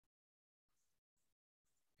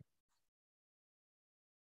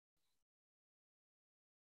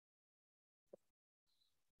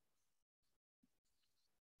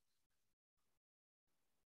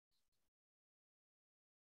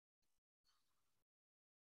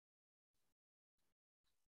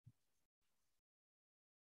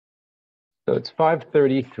So it's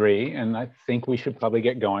 5:33, and I think we should probably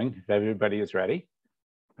get going if everybody is ready.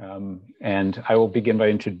 And I will begin by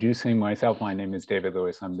introducing myself. My name is David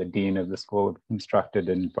Lewis. I'm the Dean of the School of Constructed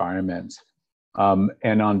Environments.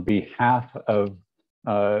 And on behalf of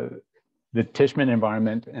the Tishman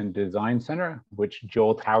Environment and Design Center, which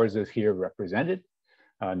Joel Towers is here represented,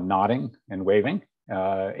 nodding and waving,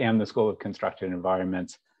 and the School of Constructed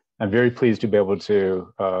Environments, I'm very pleased to be able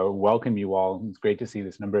to welcome you all. It's great to see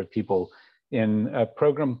this number of people in a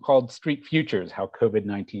program called Street Futures, how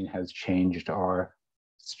COVID-19 has changed our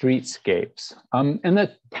streetscapes. And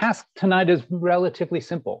the task tonight is relatively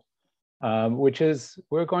simple, which is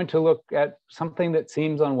we're going to look at something that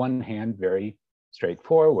seems on one hand very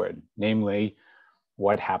straightforward, namely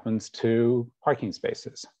what happens to parking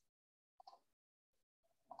spaces.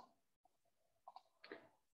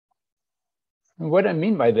 What I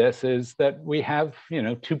mean by this is that we have,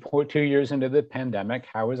 2 years into the pandemic,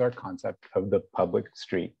 how has our concept of the public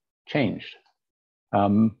street changed?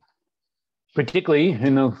 Particularly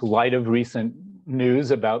in the light of recent news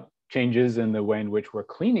about changes in the way in which we're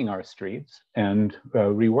cleaning our streets and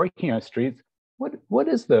reworking our streets, what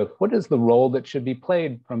is the role that should be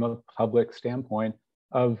played from a public standpoint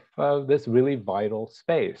of this really vital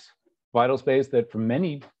space that for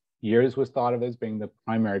many years was thought of as being the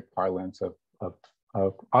primary parlance of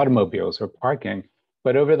automobiles or parking,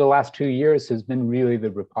 but over the last 2 years has been really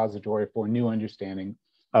the repository for new understanding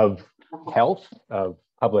of health, of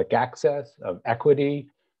public access, of equity,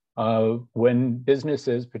 when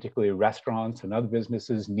businesses, particularly restaurants and other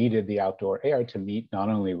businesses, needed the outdoor air to meet not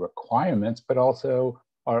only requirements, but also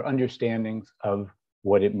our understandings of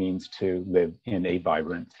what it means to live in a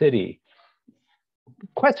vibrant city.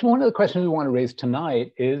 One of the questions we want to raise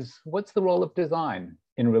tonight is, what's the role of design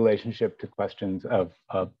in relationship to questions of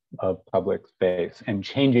public space and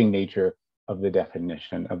changing nature of the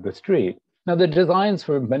definition of the street? Now, the designs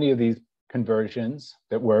for many of these conversions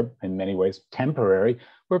that were in many ways temporary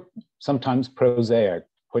were sometimes prosaic,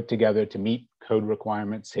 put together to meet code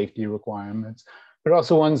requirements, safety requirements, but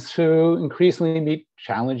also ones to increasingly meet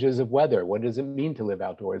challenges of weather. What does it mean to live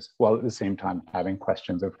outdoors while at the same time having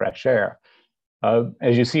questions of fresh air?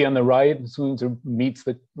 As you see on the right, meets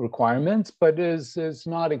the requirements, but is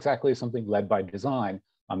not exactly something led by design.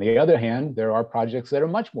 On the other hand, there are projects that are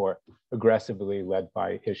much more aggressively led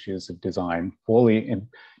by issues of design, fully in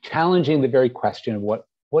challenging the very question of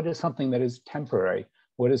what is something that is temporary,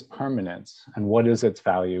 what is permanence, and what is its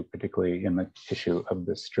value, particularly in the issue of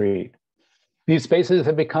the street. These spaces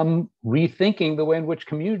have become rethinking the way in which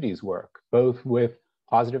communities work, both with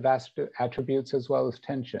positive attributes as well as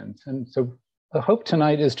tensions. And so the hope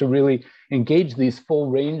tonight is to really engage these full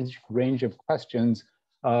range of questions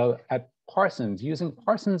at Parsons, using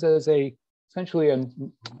Parsons as essentially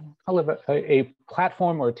a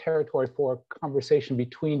platform or a territory for conversation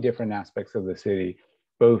between different aspects of the city,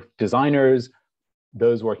 both designers,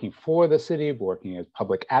 those working for the city, working as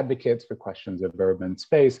public advocates for questions of urban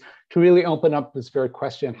space, to really open up this very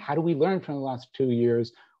question: how do we learn from the last 2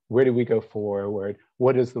 years? Where do we go forward?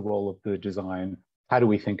 What is the role of the design? How do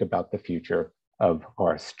we think about the future of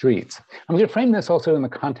our streets? I'm going to frame this also in the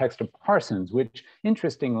context of Parsons, which,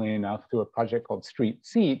 interestingly enough, through a project called Street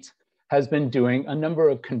Seats, has been doing a number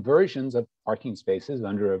of conversions of parking spaces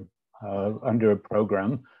under a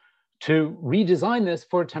program to redesign this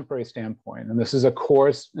for a temporary standpoint. And this is a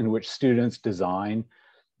course in which students design,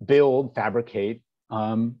 build, fabricate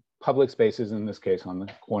public spaces, in this case on the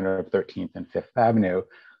corner of 13th and 5th Avenue,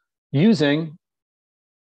 using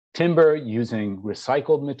timber, using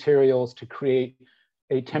recycled materials to create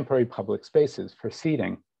a temporary public spaces for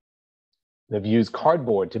seating. They've used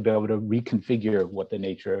cardboard to be able to reconfigure what the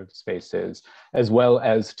nature of space is, as well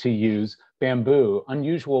as to use bamboo,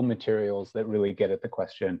 unusual materials that really get at the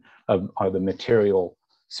question of the material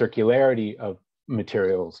circularity of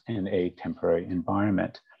materials in a temporary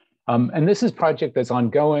environment. And this is a project that's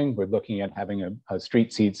ongoing. We're looking at having a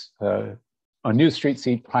new street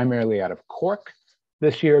seat primarily out of cork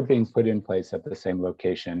this year, being put in place at the same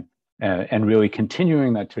location, and really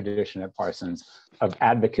continuing that tradition at Parsons of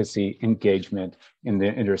advocacy engagement in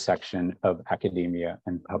the intersection of academia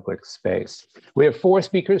and public space. We have 4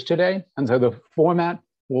 speakers today, and so the format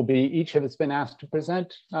will be each of us been asked to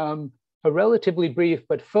present a relatively brief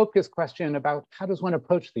but focused question about how does one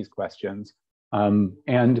approach these questions.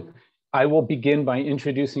 And I will begin by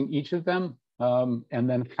introducing each of them, and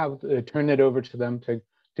then turn it over to them to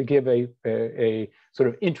give a sort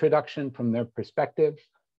of introduction from their perspective.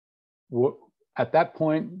 At that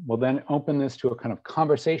point, we'll then open this to a kind of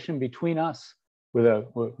conversation between us with a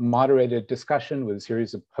moderated discussion with a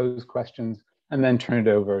series of posed questions and then turn it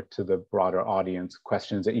over to the broader audience,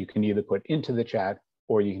 questions that you can either put into the chat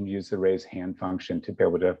or you can use the raise hand function to be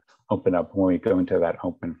able to open up when we go into that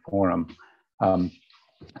open forum.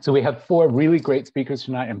 So we have 4 really great speakers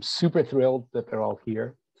tonight. I'm super thrilled that they're all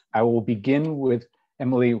here. I will begin with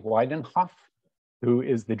Emily Weidenhof, who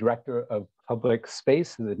is the Director of Public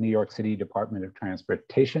Space at the New York City Department of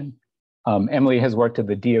Transportation. Emily has worked at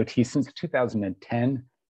the DOT since 2010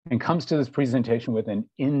 and comes to this presentation with an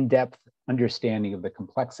in-depth understanding of the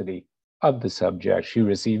complexity of the subject. She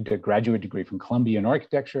received a graduate degree from Columbia in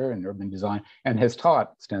architecture and urban design and has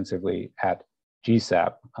taught extensively at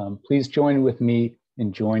GSAPP. Please join with me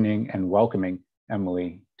in joining and welcoming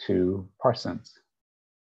Emily to Parsons.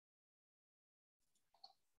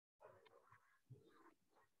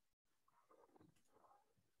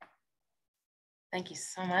 Thank you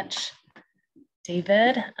so much,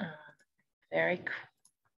 David. Very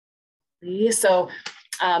cool. So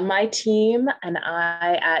my team and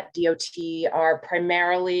I at DOT are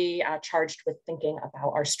primarily charged with thinking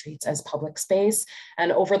about our streets as public space.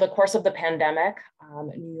 And over the course of the pandemic,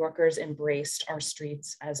 New Yorkers embraced our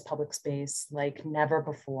streets as public space like never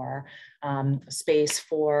before. Space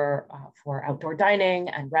for outdoor dining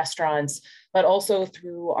and restaurants, but also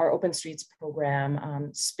through our Open Streets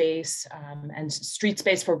program, space and street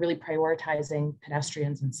space for really prioritizing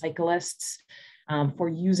pedestrians and cyclists. For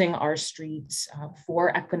using our streets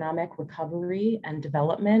for economic recovery and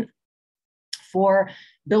development, for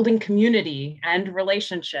building community and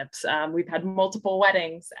relationships. We've had multiple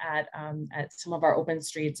weddings at some of our open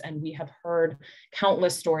streets, and we have heard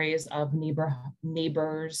countless stories of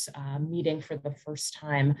neighbors meeting for the first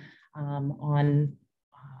time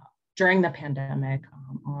during the pandemic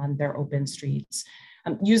on their open streets.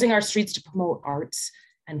 Using our streets to promote arts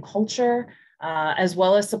and culture, as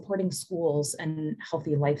well as supporting schools and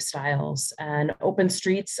healthy lifestyles. And Open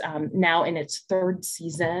Streets, now in its 3rd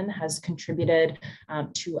season, has contributed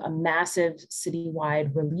to a massive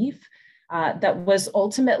citywide relief that was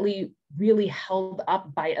ultimately really held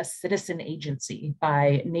up by a citizen agency,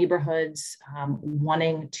 by neighborhoods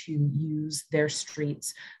wanting to use their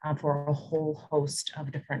streets for a whole host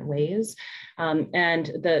of different ways. And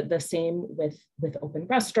the same with open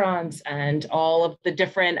restaurants and all of the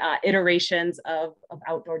different iterations of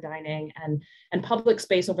outdoor dining and public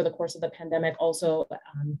space over the course of the pandemic also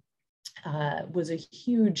was a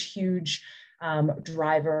huge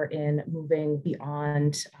driver in moving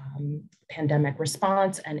beyond pandemic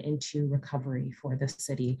response and into recovery for the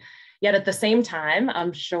city. Yet at the same time,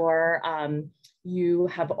 I'm sure you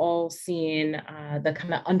have all seen the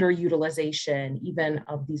kind of underutilization even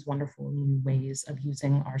of these wonderful new ways of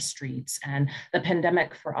using our streets. And the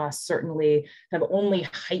pandemic for us certainly have only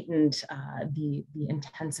heightened the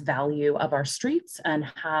intense value of our streets and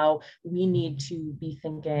how we need to be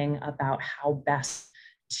thinking about how best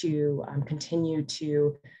to continue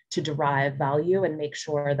to derive value and make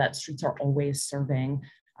sure that streets are always serving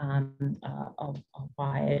a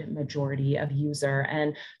wide majority of user.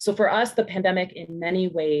 And so for us, the pandemic in many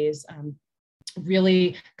ways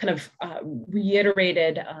really kind of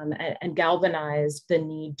reiterated and galvanized the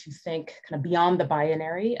need to think kind of beyond the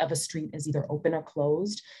binary of a street as either open or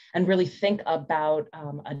closed, and really think about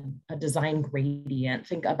a design gradient,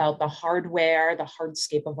 think about the hardware, the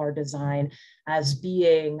hardscape of our design as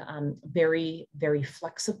being very, very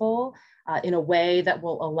flexible in a way that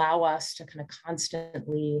will allow us to kind of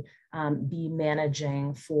constantly be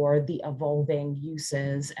managing for the evolving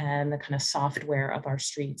uses and the kind of software of our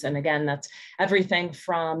streets. And again, that's everything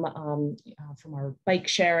from our bike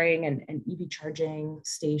sharing and EV charging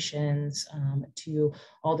stations to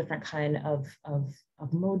all different kind of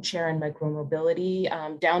mode share and micromobility,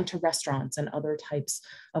 down to restaurants and other types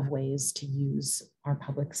of ways to use our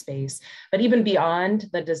public space. But even beyond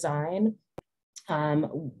the design,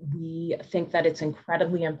 we think that it's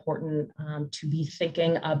incredibly important to be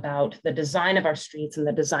thinking about the design of our streets and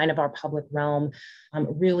the design of our public realm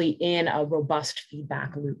really in a robust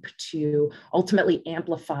feedback loop to ultimately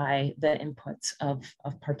amplify the inputs of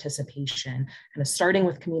participation, kind of starting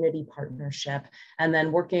with community partnership and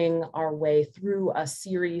then working our way through a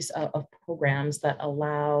series of programs that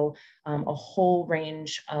allow a whole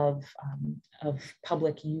range of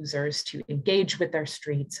public users to engage with their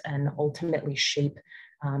streets and ultimately shape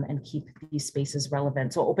and keep these spaces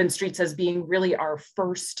relevant. So Open Streets as being really our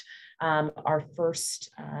first kind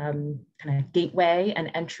of gateway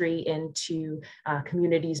and entry into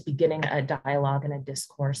communities beginning a dialogue and a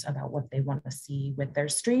discourse about what they want to see with their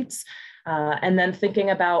streets. And then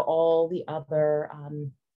thinking about all the other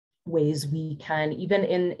ways we can, even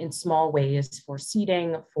in small ways, for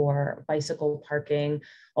seating, for bicycle parking,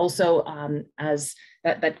 also as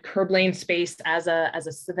that curb lane space as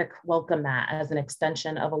a civic welcome mat, as an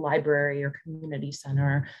extension of a library or community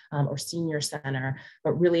center or senior center,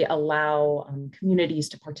 but really allow communities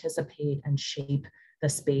to participate and shape the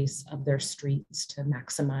space of their streets to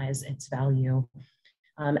maximize its value.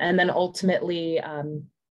 And then ultimately,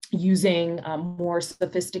 using more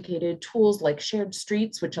sophisticated tools like shared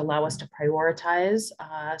streets, which allow us to prioritize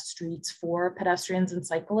streets for pedestrians and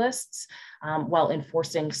cyclists while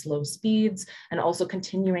enforcing slow speeds, and also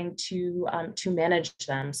continuing to manage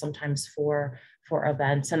them sometimes for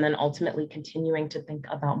events, and then ultimately continuing to think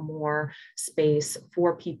about more space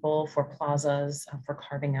for people, for plazas, for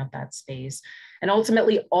carving out that space. And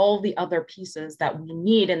ultimately all the other pieces that we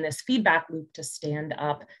need in this feedback loop to stand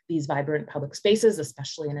up these vibrant public spaces,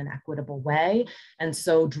 especially in an equitable way. And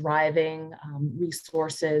so driving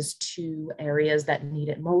resources to areas that need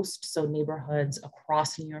it most. So neighborhoods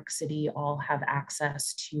across New York City all have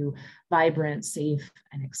access to vibrant, safe,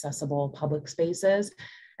 and accessible public spaces.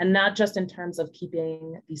 And not just in terms of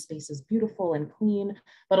keeping these spaces beautiful and clean,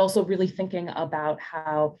 but also really thinking about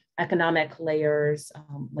how economic layers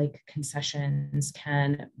like concessions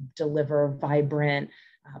can deliver vibrant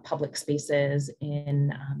public spaces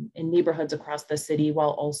in neighborhoods across the city,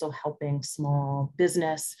 while also helping small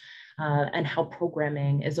business, and how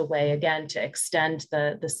programming is a way, again, to extend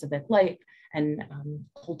the civic life and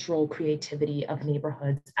cultural creativity of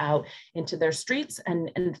neighborhoods out into their streets,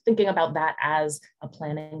 and thinking about that as a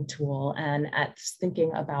planning tool, and at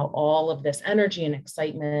thinking about all of this energy and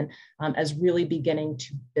excitement as really beginning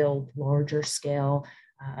to build larger scale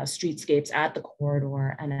streetscapes at the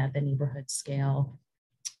corridor and at the neighborhood scale.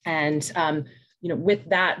 And with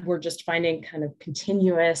that, we're just finding kind of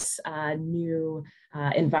continuous new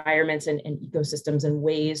environments and ecosystems and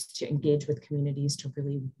ways to engage with communities to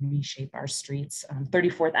really reshape our streets.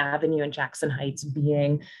 34th Avenue and Jackson Heights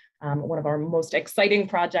being one of our most exciting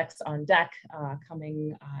projects on deck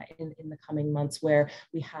coming in the coming months, where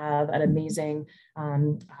we have an amazing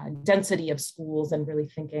density of schools, and really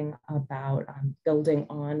thinking about building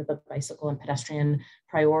on the bicycle and pedestrian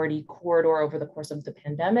priority corridor over the course of the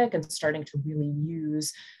pandemic, and starting to really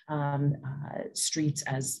use streets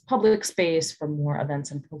as public space for more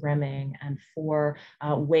events and programming, and for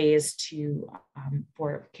ways to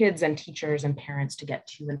for kids and teachers and parents to get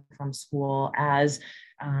to and from school as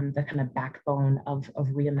the kind of backbone of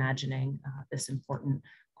reimagining this important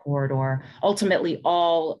corridor. Ultimately,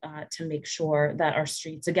 all to make sure that our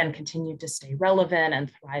streets, again, continue to stay relevant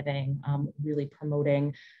and thriving, really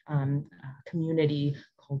promoting community,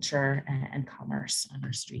 culture, and commerce on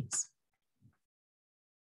our streets.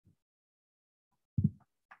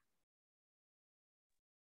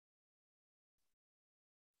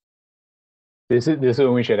 This is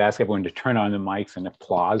when we should ask everyone to turn on the mics and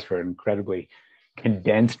applause for an incredibly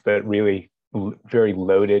condensed but really very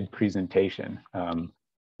loaded presentation.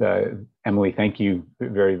 Emily, thank you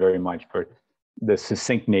very, very much for the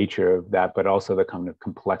succinct nature of that, but also the kind of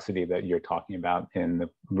complexity that you're talking about in the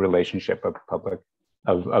relationship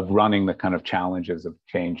of running the kind of challenges of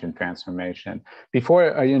change and transformation.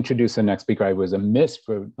 Before I introduce the next speaker, I was amiss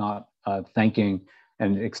for not thanking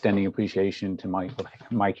and extending appreciation to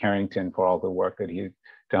Mike Harrington for all the work that he's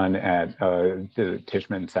done at the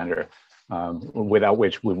Tishman Center, without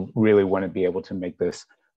which we really wouldn't be able to make this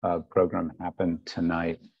program happen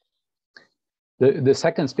tonight. The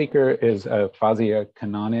second speaker is Fauzia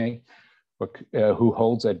Khanani, who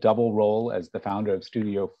holds a double role as the founder of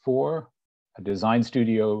Studio Fōr, a design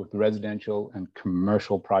studio with residential and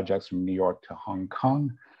commercial projects from New York to Hong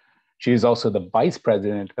Kong. She is also the vice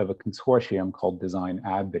president of a consortium called Design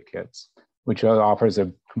Advocates, which offers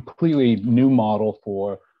a completely new model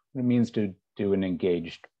for what it means to do an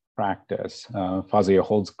engaged practice. Fauzia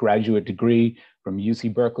holds graduate degree from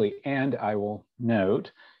UC Berkeley, and I will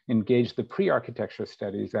note, engaged the pre-architecture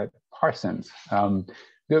studies at Parsons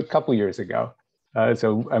a couple years ago.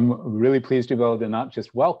 So I'm really pleased to be able to not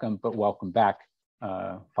just welcome, but welcome back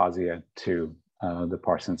Fauzia to the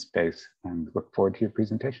Parsons space, and look forward to your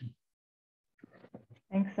presentation.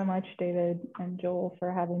 Thanks so much, David and Joel,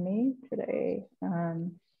 for having me today.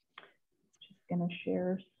 Just gonna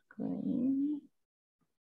share screen.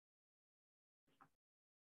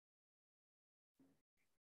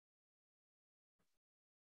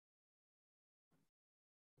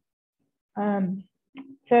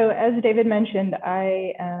 So as David mentioned,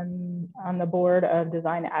 I am on the board of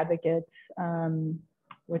Design Advocates,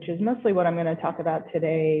 which is mostly what I'm going to talk about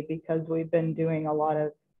today, because we've been doing a lot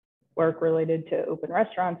of work related to open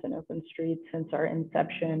restaurants and open streets since our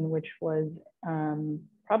inception, which was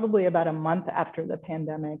probably about a month after the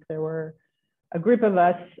pandemic. There were a group of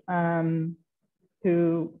us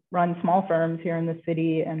who run small firms here in the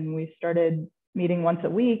city, and we started meeting once a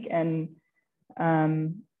week, and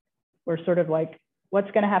we're sort of like, what's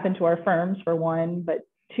going to happen to our firms, for one, but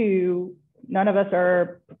two, none of us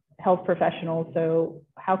are health professionals, so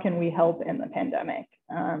how can we help in the pandemic?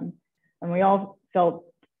 And we all felt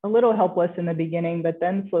a little helpless in the beginning, but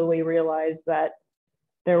then slowly realized that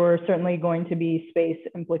there were certainly going to be space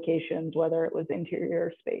implications, whether it was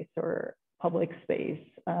interior space or public space.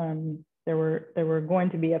 There were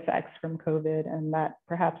going to be effects from COVID, and that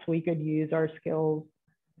perhaps we could use our skills,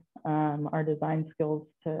 our design skills,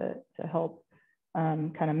 to help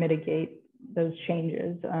kind of mitigate those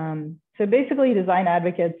changes. So basically, Design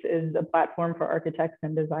Advocates is a platform for architects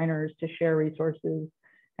and designers to share resources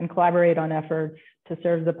and collaborate on efforts to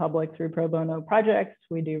serve the public through pro bono projects.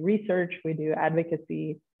 We do research, we do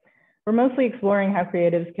advocacy. We're mostly exploring how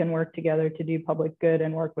creatives can work together to do public good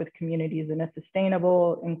and work with communities in a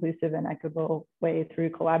sustainable, inclusive, and equitable way through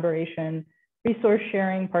collaboration, resource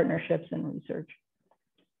sharing, partnerships, and research.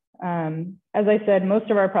 As I said, most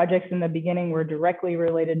of our projects in the beginning were directly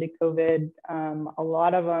related to COVID. A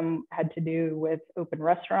lot of them had to do with open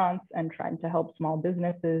restaurants and trying to help small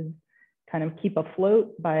businesses kind of keep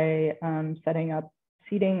afloat by setting up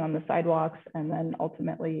seating on the sidewalks and then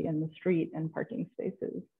ultimately in the street and parking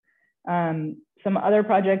spaces. Some other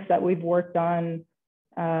projects that we've worked on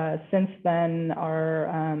since then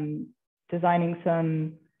are designing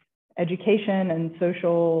some education and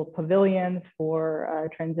social pavilions for a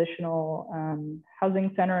transitional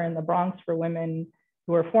housing center in the Bronx for women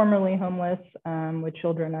who are formerly homeless with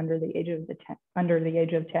children under the age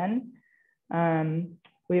of 10.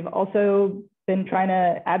 We've also been trying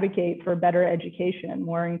to advocate for better education,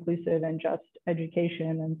 more inclusive and just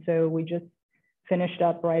education. And so we just finished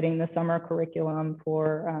up writing the summer curriculum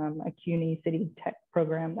for a CUNY City Tech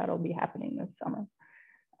program that'll be happening this summer.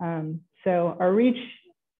 So our reach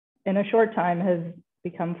in a short time has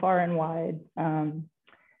become far and wide. And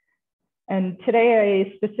today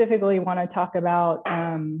I specifically want to talk about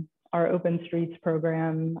our Open Streets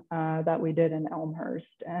program that we did in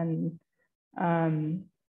Elmhurst. And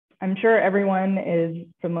I'm sure everyone is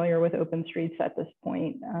familiar with Open Streets at this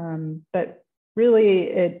point, but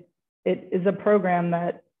really it is a program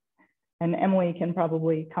that, and Emily can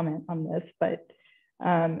probably comment on this, but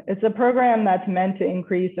it's a program that's meant to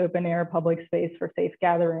increase open air public space for safe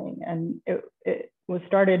gathering. And it was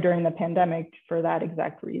started during the pandemic for that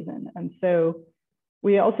exact reason. And so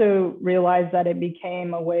we also realized that it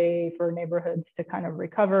became a way for neighborhoods to kind of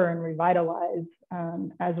recover and revitalize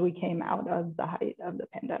as we came out of the height of the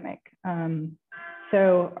pandemic.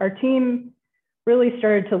 So our team really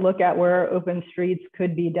started to look at where open streets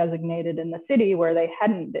could be designated in the city. Where they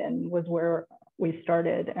hadn't been was where we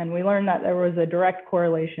started. And we learned that there was a direct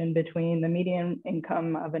correlation between the median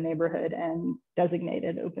income of a neighborhood and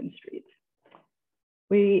designated open streets.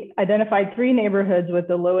 We identified 3 neighborhoods with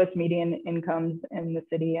the lowest median incomes in the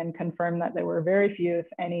city and confirmed that there were very few, if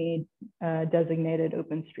any, designated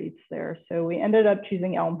open streets there. So we ended up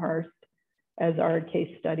choosing Elmhurst as our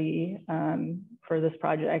case study for this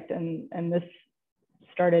project. And this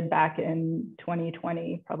started back in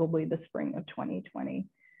 2020, probably the spring of 2020.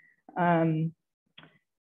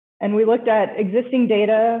 And we looked at existing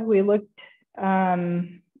data. We looked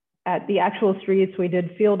at the actual streets. We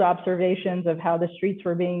did field observations of how the streets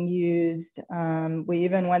were being used. We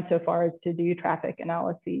even went so far as to do traffic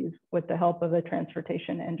analyses with the help of a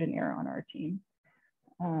transportation engineer on our team.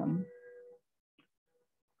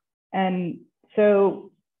 And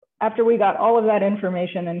so after we got all of that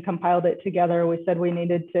information and compiled it together, we said we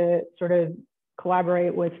needed to sort of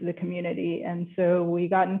collaborate with the community. And so we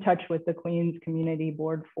got in touch with the Queens Community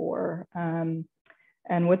Board 4.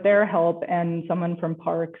 And with their help and someone from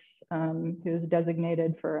Parks, who's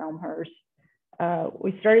designated for Elmhurst,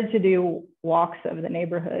 we started to do walks of the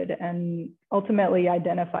neighborhood and ultimately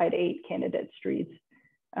identified 8 candidate streets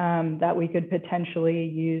that we could potentially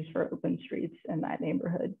use for open streets in that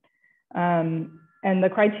neighborhood. And the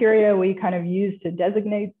criteria we kind of used to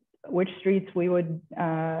designate which streets we would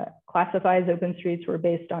classify as open streets were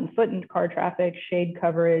based on foot and car traffic, shade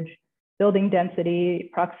coverage, building density,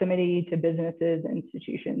 proximity to businesses,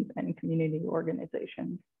 institutions, and community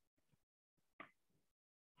organizations.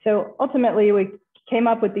 So ultimately, we came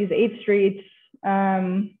up with these 8 streets.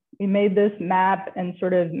 We made this map and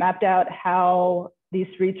sort of mapped out how these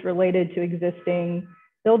streets related to existing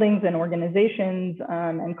buildings and organizations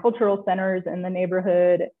and cultural centers in the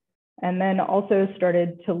neighborhood. And then also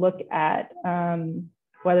started to look at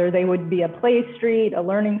whether they would be a play street, a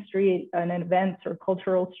learning street, an events or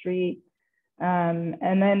cultural street,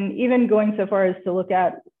 And then even going so far as to look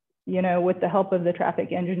at, with the help of the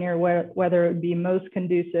traffic engineer, whether it would be most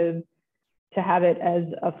conducive to have it as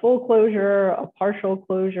a full closure, a partial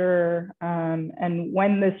closure, and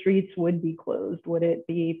when the streets would be closed. Would it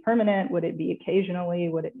be permanent? Would it be occasionally?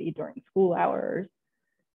 Would it be during school hours?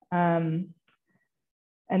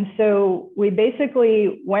 And so we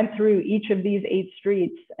basically went through each of these 8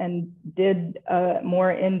 streets and did a more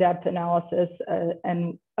in-depth analysis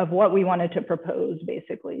and of what we wanted to propose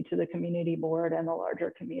basically to the community board and the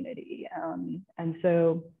larger community. And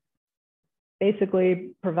so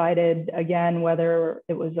basically provided, again, whether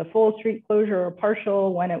it was a full street closure or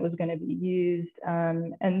partial, when it was going to be used,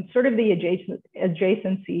 and sort of the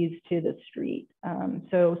adjacencies to the street.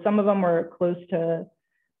 So some of them were close to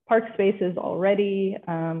park spaces already,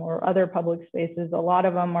 or other public spaces. A lot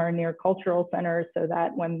of them are near cultural centers, so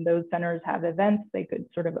that when those centers have events, they could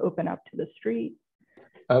sort of open up to the street.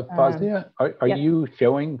 Fauzia, are yep. you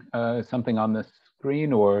showing something on the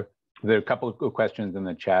screen, or there are a couple of questions in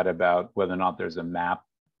the chat about whether or not there's a map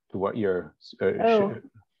to what you're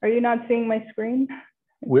are you not seeing my screen?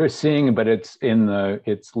 We're seeing, but it's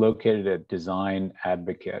it's located at Design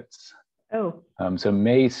Advocates. Oh. So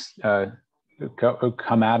Mace,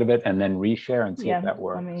 come out of it and then reshare and see if that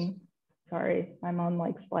works. Sorry, I'm on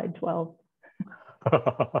like slide 12.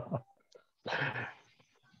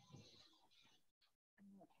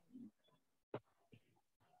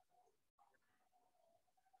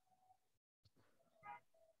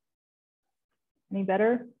 Any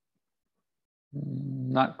better?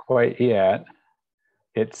 Not quite yet.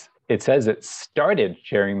 It says it started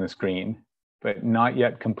sharing the screen, but not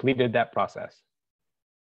yet completed that process.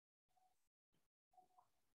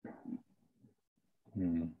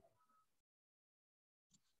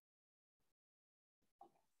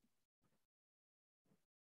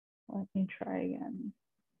 Let me try again.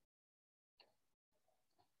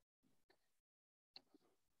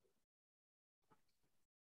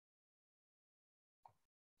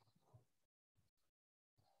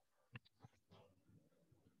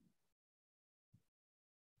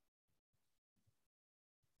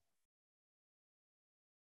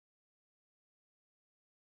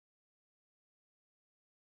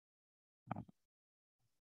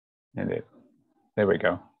 And there we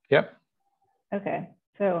go. Yep. Okay,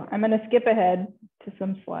 so I'm going to skip ahead to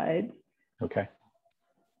some slides. Okay.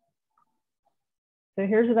 So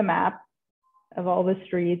here's the map of all the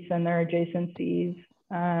streets and their adjacencies.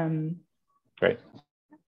 Great.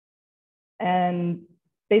 And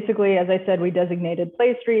basically, as I said, we designated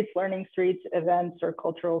play streets, learning streets, events, or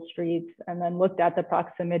cultural streets, and then looked at the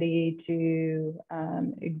proximity to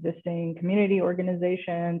existing community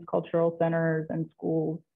organizations, cultural centers, and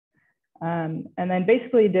schools. And then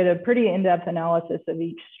basically did a pretty in-depth analysis of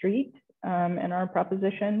each street in our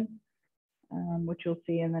proposition, which you'll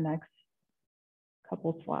see in the next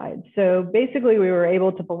couple slides. So basically we were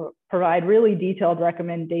able to provide really detailed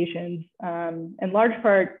recommendations, in large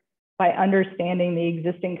part by understanding the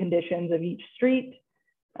existing conditions of each street,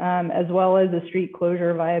 as well as the street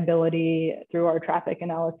closure viability through our traffic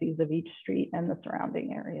analyses of each street and the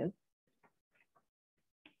surrounding areas.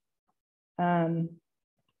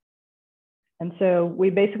 And so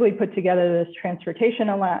we basically put together this transportation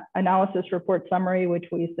analysis report summary, which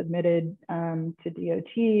we submitted to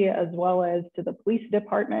DOT as well as to the police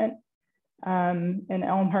department in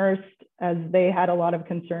Elmhurst, as they had a lot of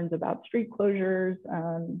concerns about street closures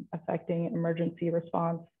affecting emergency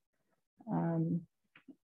response. And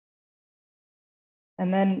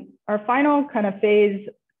then our final kind of phase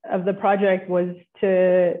of the project was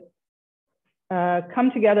to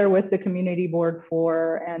come together with the community board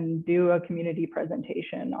and do a community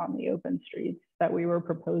presentation on the open streets that we were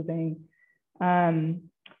proposing. And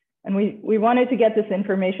we wanted to get this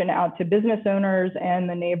information out to business owners and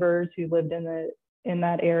the neighbors who lived in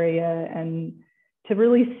that area, and to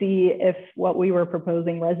really see if what we were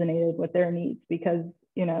proposing resonated with their needs, because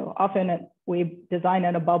often we design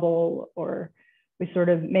in a bubble, or we sort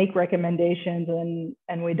of make recommendations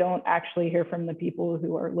and we don't actually hear from the people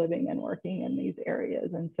who are living and working in these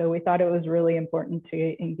areas. And so we thought it was really important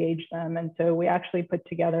to engage them. And so we actually put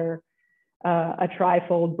together a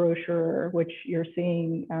trifold brochure, which you're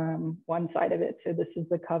seeing one side of it. So this is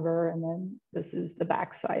the cover, and then this is the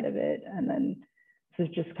back side of it. And then this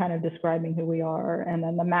is just kind of describing who we are. And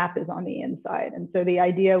then the map is on the inside. And so the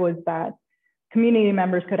idea was that community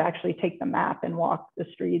members could actually take the map and walk the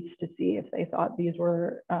streets to see if they thought these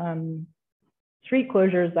were street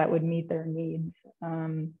closures that would meet their needs.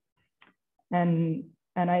 And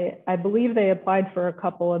I believe they applied for a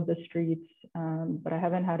couple of the streets, but I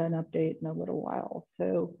haven't had an update in a little while.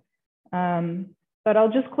 So But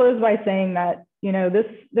I'll just close by saying that, you know, this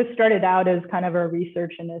started out as kind of a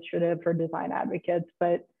research initiative for design advocates,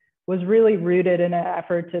 but was really rooted in an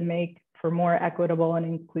effort to make for more equitable and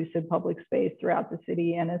inclusive public space throughout the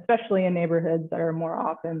city, and especially in neighborhoods that are more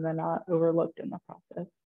often than not overlooked in the process.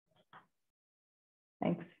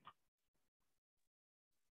 Thanks.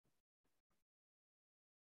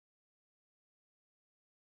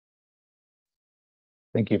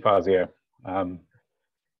 Thank you, Fauzia.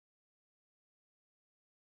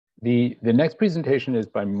 The next presentation is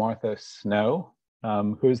by Martha Snow,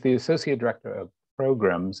 who is the Associate Director of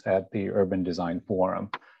Programs at the Urban Design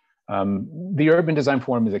Forum. The Urban Design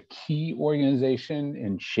Forum is a key organization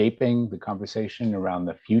in shaping the conversation around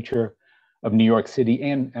the future of New York City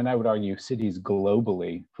and I would argue cities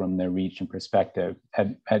globally from their reach and perspective.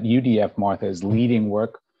 At UDF, Martha is leading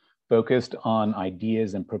work focused on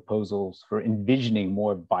ideas and proposals for envisioning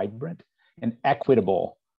more vibrant and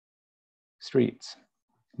equitable streets.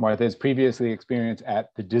 Martha has previously experienced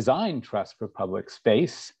at the Design Trust for Public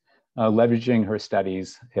Space, leveraging her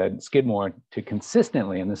studies at Skidmore to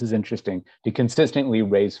consistently, and this is interesting, to consistently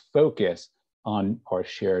raise focus on our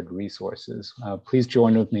shared resources. Please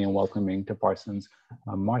join with me in welcoming to Parsons,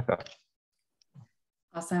 Martha.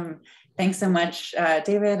 Awesome. Thanks so much,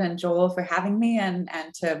 David and Joel, for having me, and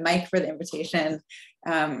to Mike for the invitation.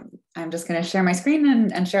 I'm just going to share my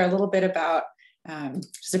screen and share a little bit about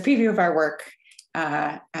just a preview of our work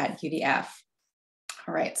at UDF.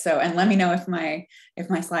 All right, so, and let me know if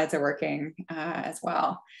my slides are working as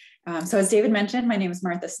well. So as David mentioned, my name is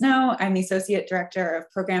Martha Snow. I'm the Associate Director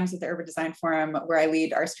of Programs at the Urban Design Forum, where I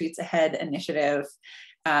lead our Streets Ahead initiative.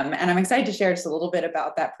 And I'm excited to share just a little bit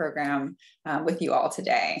about that program with you all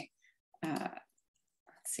today. Let's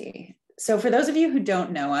see. So for those of you who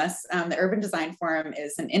don't know us, the Urban Design Forum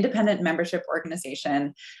is an independent membership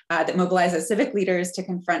organization that mobilizes civic leaders to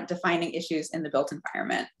confront defining issues in the built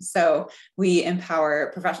environment. So we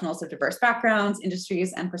empower professionals of diverse backgrounds,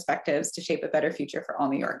 industries, and perspectives to shape a better future for all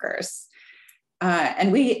New Yorkers.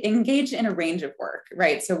 And we engage in a range of work,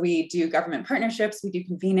 right? So we do government partnerships, we do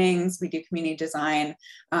convenings, we do community design,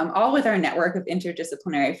 all with our network of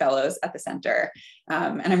interdisciplinary fellows at the center.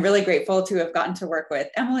 And I'm really grateful to have gotten to work with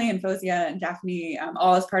Emily and Fauzia and Daphne,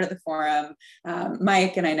 all as part of the forum.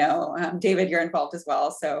 Mike, and I know, David, you're involved as well.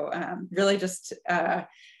 So really just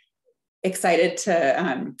excited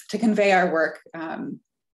to convey our work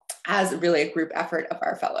as really a group effort of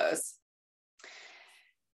our fellows.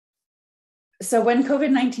 So when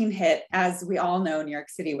COVID-19 hit, as we all know, New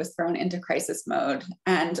York City was thrown into crisis mode.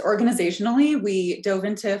 And organizationally, we dove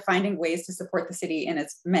into finding ways to support the city in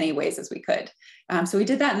as many ways as we could. So we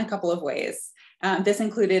did that in a couple of ways. This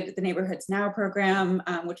included the Neighborhoods Now program,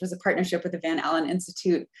 which was a partnership with the Van Allen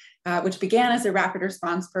Institute, which began as a rapid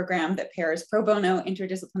response program that pairs pro bono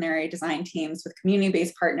interdisciplinary design teams with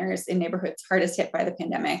community-based partners in neighborhoods hardest hit by the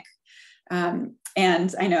pandemic.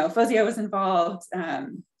 And I know Fauzia was involved,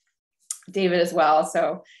 David as well.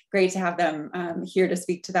 So great to have them here to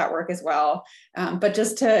speak to that work as well. But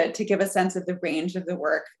just to give a sense of the range of the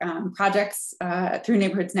work, projects through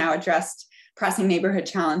Neighborhoods Now addressed pressing neighborhood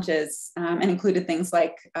challenges and included things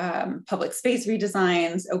like public space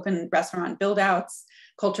redesigns, open restaurant build outs,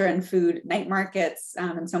 culture and food night markets,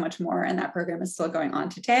 and so much more. And that program is still going on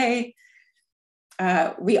today.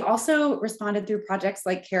 We also responded through projects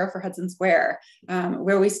like Care for Hudson Square,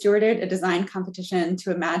 where we stewarded a design competition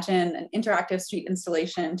to imagine an interactive street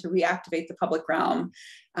installation to reactivate the public realm.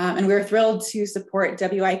 And we were thrilled to support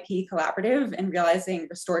WIP Collaborative in realizing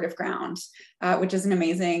Restorative Ground, which is an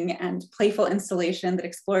amazing and playful installation that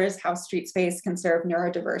explores how street space can serve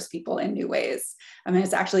neurodiverse people in new ways. And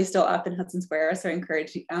it's actually still up in Hudson Square, so I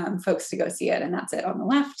encourage folks to go see it, and that's it on the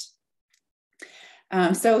left.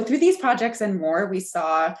 So through these projects and more, we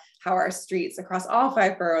saw how our streets across all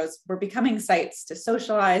 5 boroughs were becoming sites to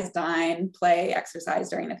socialize, dine, play, exercise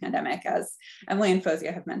during the pandemic, as Emily and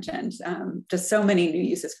Fauzia have mentioned, just so many new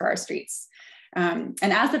uses for our streets. And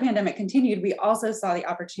as the pandemic continued, we also saw the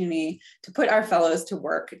opportunity to put our fellows to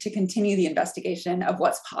work to continue the investigation of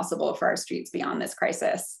what's possible for our streets beyond this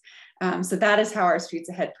crisis. So that is how our Streets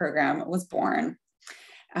Ahead program was born.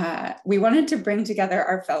 We wanted to bring together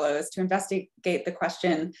our fellows to investigate the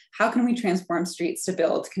question, how can we transform streets to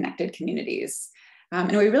build connected communities?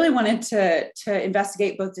 And we really wanted to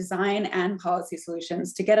investigate both design and policy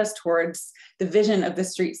solutions to get us towards the vision of the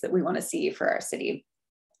streets that we want to see for our city.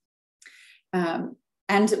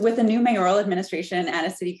 And with a new mayoral administration and a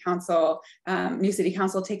city council, new city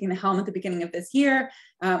council taking the helm at the beginning of this year,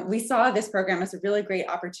 we saw this program as a really great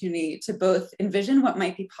opportunity to both envision what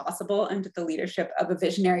might be possible under the leadership of a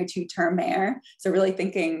visionary 2-term mayor. So really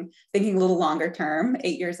thinking a little longer term,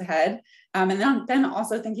 8 years ahead. And then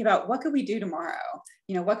also thinking about what could we do tomorrow?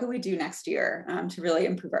 What could we do next year to really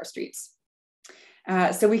improve our streets?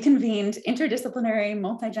 So we convened interdisciplinary,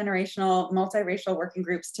 multi-generational, multiracial working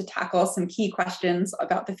groups to tackle some key questions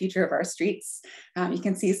about the future of our streets. You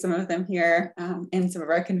can see some of them here in some of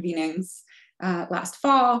our convenings last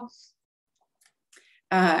fall.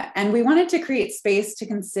 And we wanted to create space to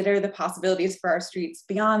consider the possibilities for our streets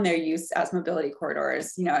beyond their use as mobility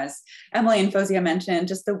corridors. As Emily and Fauzia mentioned,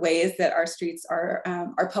 just the ways that our streets are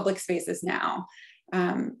public spaces now.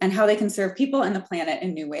 And how they can serve people and the planet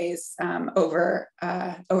in new ways over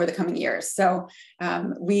the coming years. So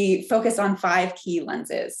we focus on 5 key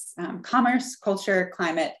lenses: commerce, culture,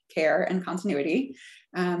 climate, care, and continuity.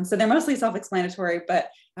 So they're mostly self-explanatory, but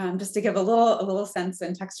just to give a little sense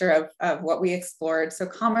and texture of what we explored. So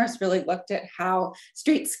commerce really looked at how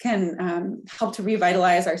streets can help to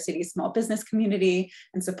revitalize our city's small business community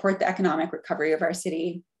and support the economic recovery of our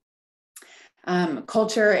city.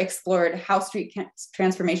 Culture explored how street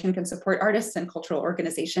transformation can support artists and cultural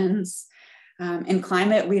organizations. In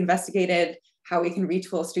climate, we investigated how we can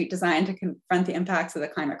retool street design to confront the impacts of the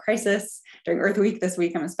climate crisis. During Earth Week this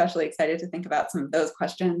week, I'm especially excited to think about some of those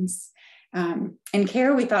questions. In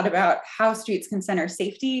care, we thought about how streets can center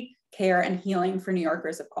safety, care, and healing for New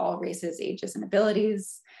Yorkers of all races, ages, and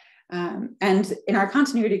abilities. And in our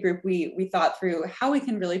continuity group, we thought through how we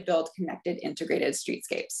can really build connected, integrated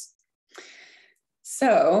streetscapes.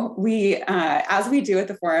 So we, as we do at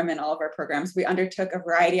the Forum and all of our programs, we undertook a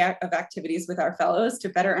variety of activities with our fellows to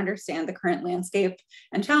better understand the current landscape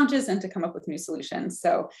and challenges and to come up with new solutions.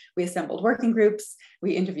 So we assembled working groups,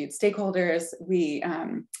 we interviewed stakeholders, we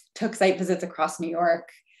took site visits across New York.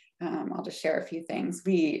 I'll just share a few things.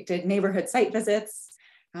 We did neighborhood site visits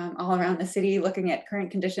all around the city, looking at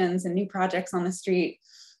current conditions and new projects on the street.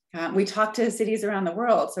 We talked to cities around the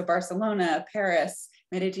world, so Barcelona, Paris,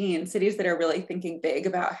 Medellin, cities that are really thinking big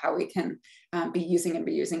about how we can be using and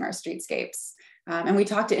reusing our streetscapes. And we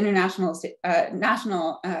talked to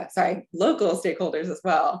local stakeholders as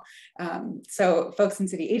well. So folks in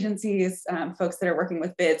city agencies, folks that are working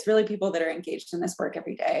with bids, really people that are engaged in this work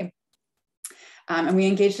every day. And we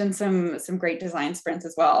engaged in some great design sprints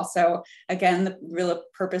as well. So again, the real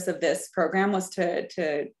purpose of this program was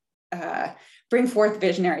to bring forth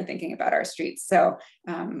visionary thinking about our streets. So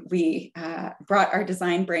we brought our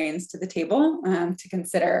design brains to the table to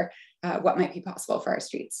consider what might be possible for our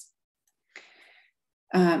streets.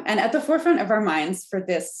 And at the forefront of our minds for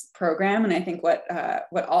this program, and I think what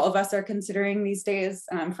all of us are considering these days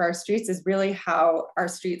for our streets, is really how our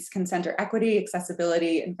streets can center equity,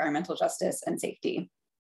 accessibility, environmental justice, and safety.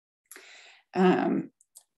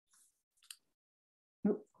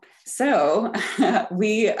 So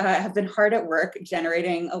we have been hard at work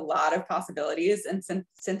generating a lot of possibilities and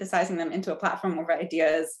synthesizing them into a platform of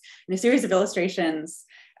ideas and a series of illustrations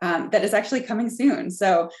that is actually coming soon.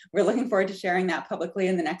 So we're looking forward to sharing that publicly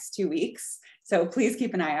in the next 2 weeks. So please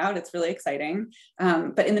keep an eye out, it's really exciting.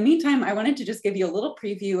 But in the meantime, I wanted to just give you a little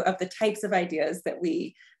preview of the types of ideas that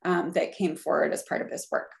that came forward as part of this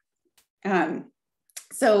work. I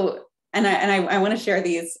want to share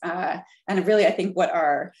these, and really I think what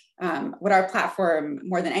our platform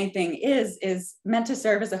more than anything is meant to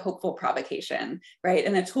serve as a hopeful provocation, right?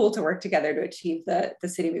 And a tool to work together to achieve the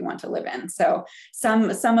city we want to live in. So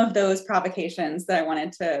some of those provocations that I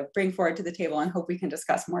wanted to bring forward to the table and hope we can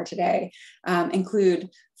discuss more today include,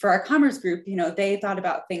 for our commerce group, they thought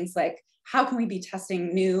about things like, how can we be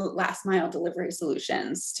testing new last mile delivery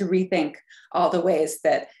solutions to rethink all the ways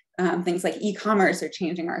that things like e-commerce are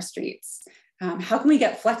changing our streets? How can we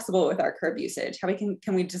get flexible with our curb usage? How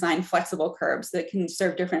can we design flexible curbs that can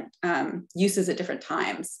serve different uses at different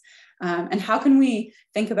times? And how can we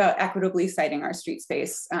think about equitably siting our street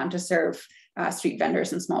space to serve street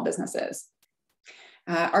vendors and small businesses?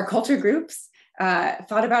 Our culture groups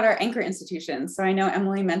thought about our anchor institutions. So I know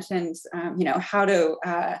Emily mentioned, how do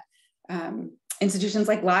institutions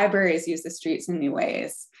like libraries use the streets in new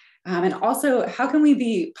ways? And also, how can we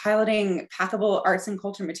be piloting packable arts and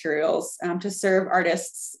culture materials to serve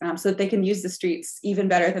artists so that they can use the streets even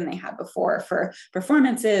better than they had before for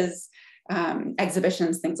performances,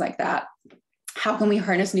 exhibitions, things like that? How can we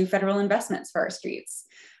harness new federal investments for our streets?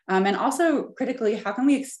 And also, critically, how can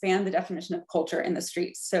we expand the definition of culture in the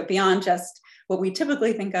streets? So beyond just what we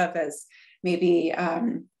typically think of as maybe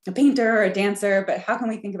a painter or a dancer, but how can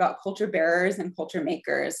we think about culture bearers and culture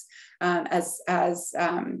makers as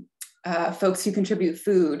folks who contribute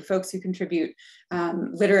food, folks who contribute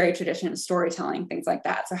literary traditions, storytelling, things like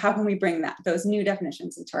that. So how can we bring those new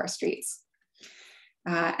definitions into our streets?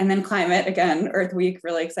 And then climate, again, Earth Week,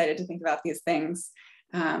 really excited to think about these things.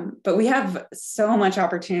 But we have so much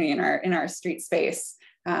opportunity in our street space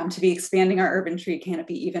to be expanding our urban tree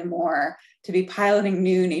canopy even more, to be piloting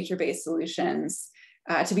new nature-based solutions,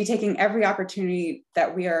 to be taking every opportunity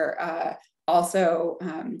that we are also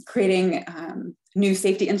creating new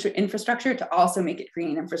safety infrastructure to also make it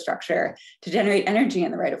green infrastructure, to generate energy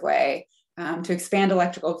in the right of way, to expand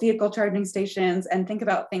electrical vehicle charging stations, and think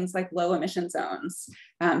about things like low emission zones.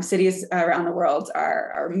 Cities around the world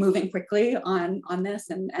are moving quickly on this,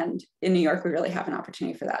 and in New York, we really have an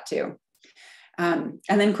opportunity for that too. And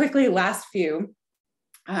then quickly, last few,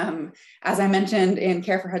 as I mentioned in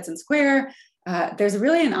Care for Hudson Square, there's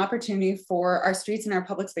really an opportunity for our streets and our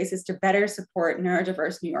public spaces to better support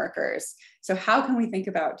neurodiverse New Yorkers. So how can we think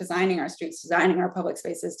about designing our streets, designing our public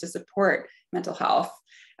spaces to support mental health,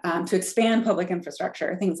 to expand public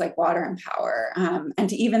infrastructure, things like water and power, and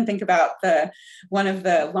to even think about one of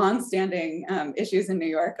the longstanding issues in New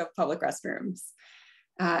York of public restrooms.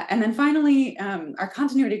 And then finally, our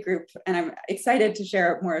continuity group, and I'm excited to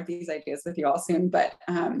share more of these ideas with you all soon, but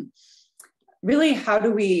really,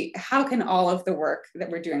 how can all of the work that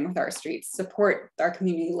we're doing with our streets support our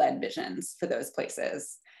community-led visions for those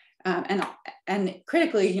places? And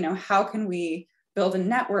critically, how can we build a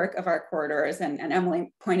network of our corridors? And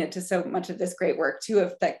Emily pointed to so much of this great work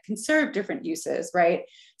too, that can serve different uses, right?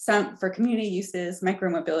 Some for community uses,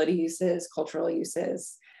 micromobility uses, cultural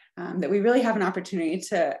uses, that we really have an opportunity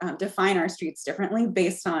to define our streets differently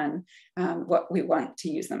based on what we want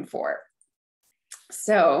to use them for.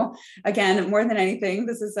 So again, more than anything,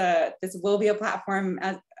 this will be a platform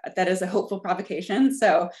that is a hopeful provocation.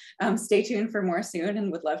 So stay tuned for more soon,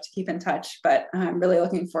 and would love to keep in touch, but I'm really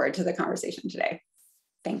looking forward to the conversation today.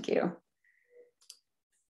 Thank you.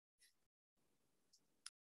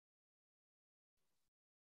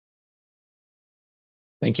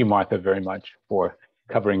 Thank you, Martha, very much for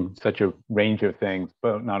covering such a range of things,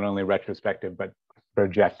 but not only retrospective, but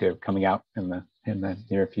projective, coming out in the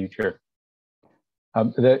near future.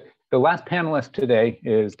 The last panelist today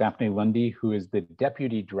is Daphne Lundy, who is the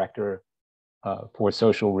Deputy Director for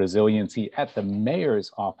Social Resiliency at the Mayor's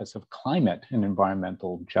Office of Climate and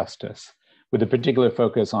Environmental Justice, with a particular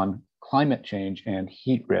focus on climate change and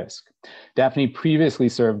heat risk. Daphne previously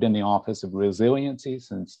served in the Office of Resiliency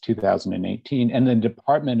since 2018 and the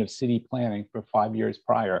Department of City Planning for 5 years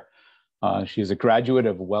prior. She is a graduate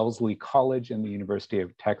of Wellesley College and the University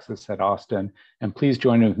of Texas at Austin. And please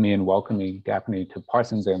join with me in welcoming Daphne to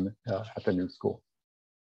Parsons and at the new school.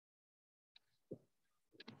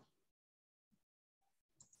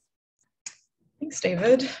 Thanks,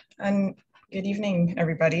 David, and good evening,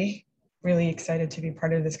 everybody. Really excited to be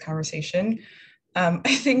part of this conversation. I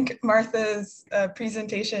think Martha's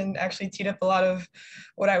presentation actually teed up a lot of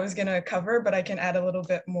what I was gonna cover, but I can add a little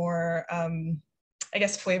bit more I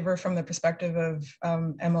guess, flavor from the perspective of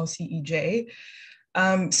MOCEJ.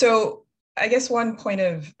 So I guess one point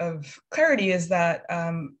of clarity is that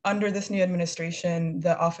under this new administration,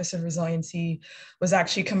 the Office of Resiliency was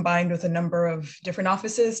actually combined with a number of different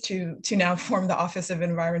offices to now form the Office of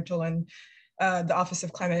Environmental and the Office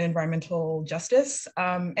of Climate and Environmental Justice.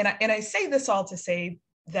 And I say this all to say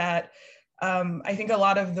that I think a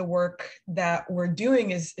lot of the work that we're doing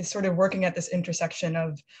is sort of working at this intersection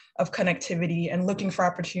of connectivity and looking for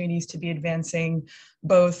opportunities to be advancing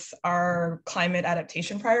both our climate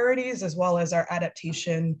adaptation priorities as well as our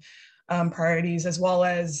adaptation priorities, as well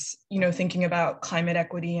as thinking about climate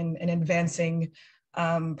equity and advancing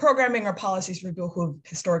programming or policies for people who have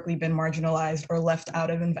historically been marginalized or left out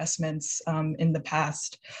of investments in the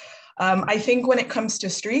past. I think when it comes to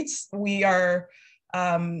streets, we are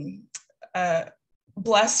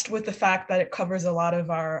blessed with the fact that it covers a lot of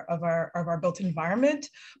our built environment,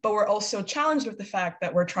 but we're also challenged with the fact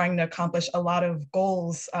that we're trying to accomplish a lot of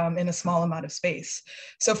goals in a small amount of space.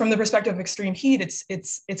 So from the perspective of extreme heat,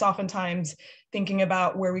 it's oftentimes thinking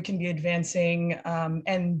about where we can be advancing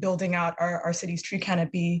and building out our city's tree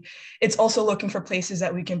canopy. It's also looking for places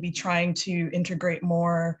that we can be trying to integrate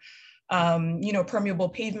more permeable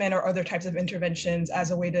pavement or other types of interventions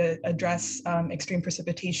as a way to address extreme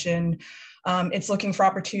precipitation. It's looking for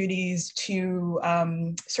opportunities to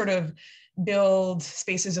sort of build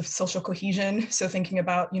spaces of social cohesion. So thinking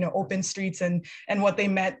about, open streets and what they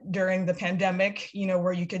meant during the pandemic,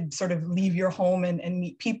 where you could sort of leave your home and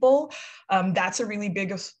meet people. That's a really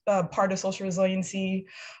big part of social resiliency.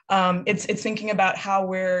 It's thinking about how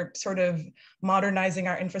we're sort of modernizing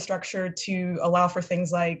our infrastructure to allow for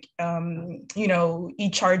things like,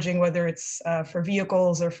 e-charging, whether it's for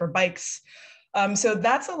vehicles or for bikes. So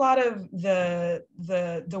that's a lot of the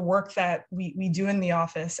work that we do in the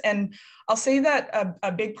office. And I'll say that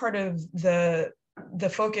a big part of the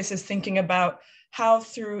focus is thinking about how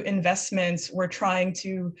through investments we're trying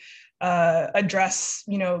to address,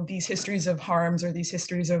 these histories of harms or these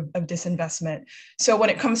histories of disinvestment. So when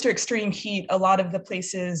it comes to extreme heat, a lot of the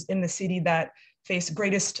places in the city that face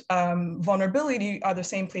greatest vulnerability are the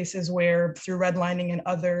same places where through redlining and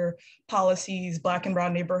other policies, Black and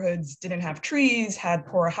brown neighborhoods didn't have trees, had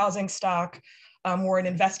poor housing stock, weren't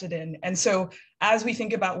invested in. And so as we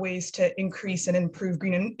think about ways to increase and improve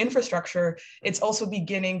green infrastructure, it's also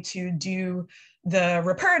beginning to do the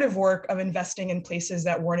reparative work of investing in places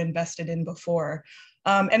that weren't invested in before.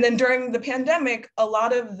 And then during the pandemic, a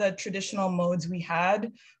lot of the traditional modes we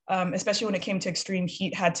had, especially when it came to extreme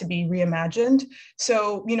heat, had to be reimagined.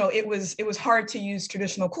 So, it was hard to use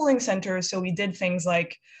traditional cooling centers. So we did things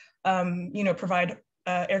like, provide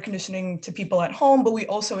air conditioning to people at home, but we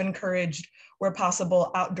also encouraged, where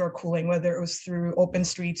possible, outdoor cooling, whether it was through open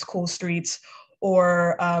streets, cool streets,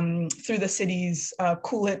 or through the city's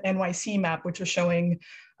Cool It NYC map, which was showing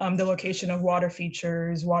the location of water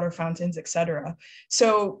features, water fountains, et cetera.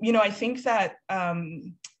 So, I think that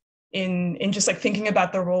in just like thinking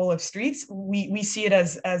about the role of streets, we see it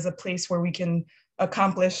as a place where we can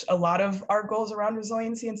accomplish a lot of our goals around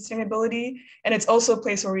resiliency and sustainability. And it's also a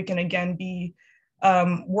place where we can, again, be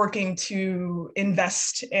working to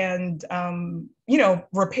invest and,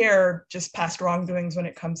 repair just past wrongdoings when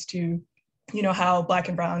it comes to, how Black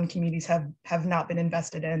and brown communities have not been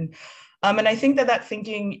invested in. And I think that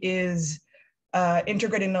thinking is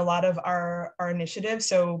integrated in a lot of our initiatives.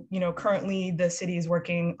 So, currently the city is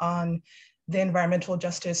working on the Environmental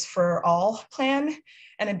Justice for All plan.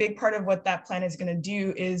 And a big part of what that plan is going to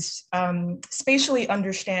do is spatially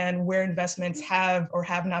understand where investments have or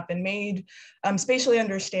have not been made, spatially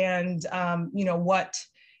understand, what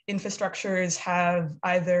infrastructures have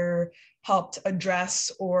either helped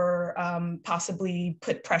address or possibly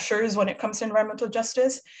put pressures when it comes to environmental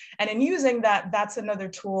justice. And in using that, that's another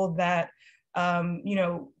tool that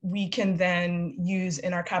we can then use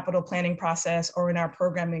in our capital planning process or in our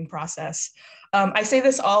programming process. I say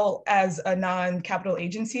this all as a non-capital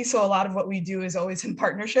agency, so a lot of what we do is always in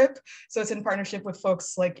partnership. So it's in partnership with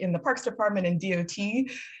folks like in the Parks Department and DOT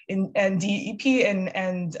and DEP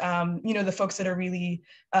and the folks that are really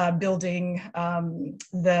building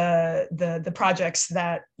the projects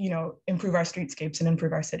that improve our streetscapes and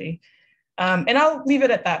improve our city. And I'll leave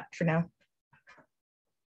it at that for now.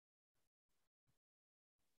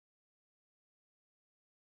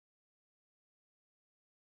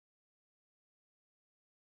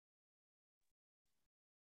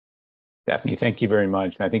 Daphne, thank you very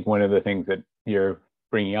much. And I think one of the things that you're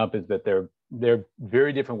bringing up is that there are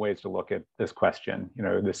very different ways to look at this question.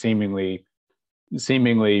 The seemingly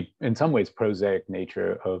in some ways prosaic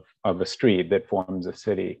nature of a street that forms a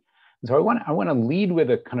city. And so I want to lead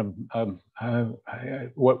with a kind of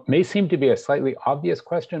what may seem to be a slightly obvious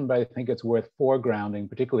question, but I think it's worth foregrounding,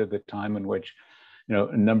 particularly at the time in which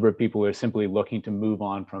a number of people are simply looking to move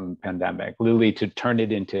on from pandemic, literally to turn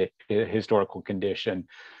it into a historical condition.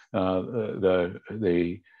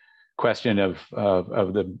 The question of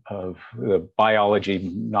the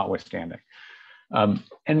biology notwithstanding,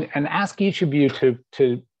 and ask each of you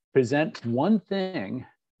to present one thing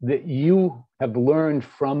that you have learned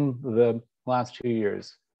from the last 2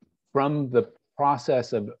 years, from the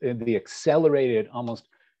process of the accelerated, almost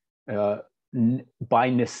by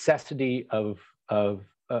necessity of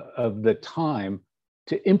the time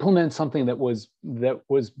to implement something that was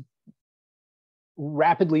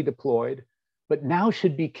rapidly deployed, but now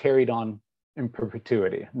should be carried on in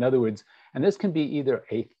perpetuity. In other words, and this can be either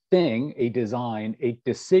a thing, a design, a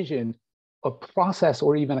decision, a process,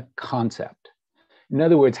 or even a concept. In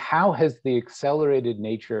other words, how has the accelerated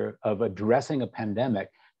nature of addressing a pandemic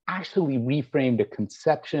actually reframed a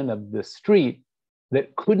conception of the street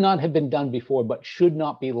that could not have been done before, but should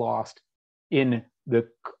not be lost in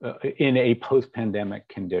a post-pandemic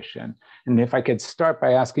condition? And if I could start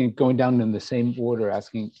by going down in the same order,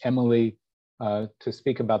 asking Emily to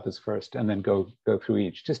speak about this first, and then go through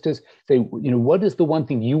each, just to say, what is the one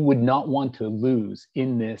thing you would not want to lose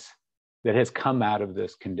in this that has come out of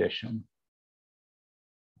this condition?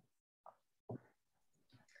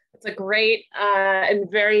 It's a great and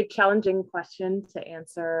very challenging question to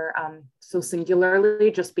answer so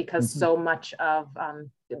singularly, just because so much of,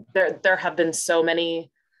 there have been so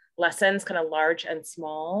many lessons, kind of large and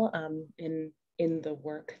small, in the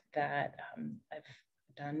work that I've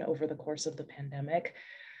done over the course of the pandemic.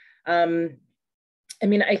 I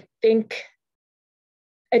mean, I think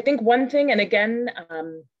one thing, and again,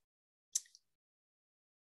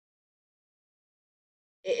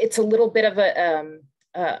 it's a little bit of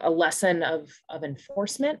a lesson of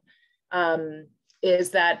enforcement, is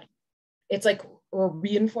that it's like, or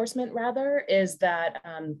reinforcement rather, is that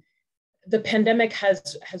the pandemic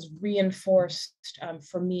has reinforced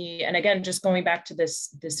for me, and again, just going back to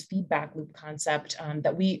this feedback loop concept,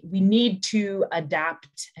 that we need to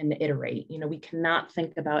adapt and iterate. You know, we cannot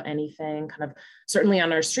think about anything kind of certainly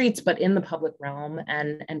on our streets, but in the public realm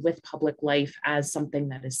and with public life as something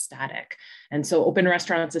that is static. And so open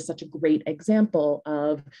restaurants is such a great example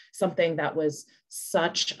of something that was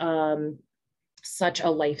such a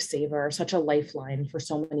lifesaver, such a lifeline for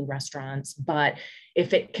so many restaurants. But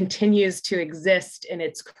if it continues to exist in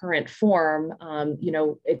its current form, you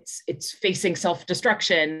know, it's facing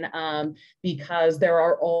self-destruction, because there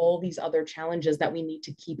are all these other challenges that we need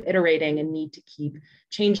to keep iterating and need to keep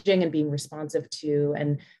changing and being responsive to,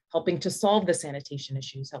 and helping to solve the sanitation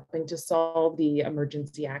issues, helping to solve the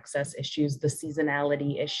emergency access issues, the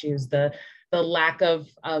seasonality issues, the lack of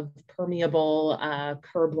permeable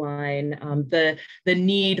curb line, the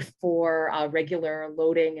need for regular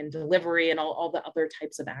loading and delivery, and all the other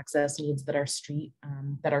types of access needs that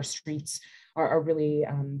our streets are really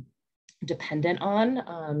dependent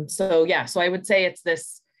on. So yeah, so I would say it's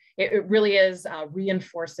this. It really is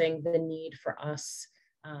reinforcing the need for us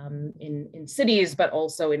in cities, but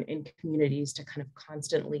also in communities, to kind of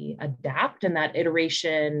constantly adapt, and that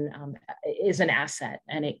iteration is an asset,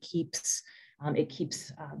 and it keeps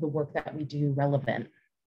the work that we do relevant.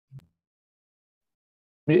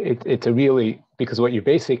 It's a really, because what you're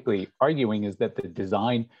basically arguing is that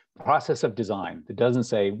the process of design, that doesn't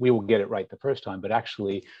say we will get it right the first time, but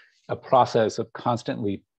actually a process of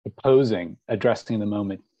constantly proposing, addressing the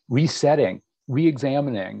moment, resetting,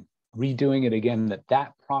 re-examining, redoing it again,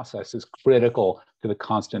 that process is critical to the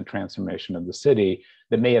constant transformation of the city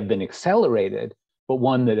that may have been accelerated, but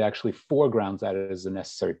one that actually foregrounds that as a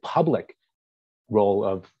necessary public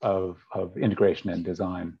role of integration and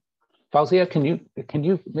design. Fauzia, can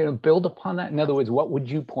you build upon that? In other words, what would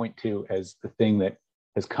you point to as the thing that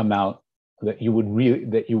has come out that you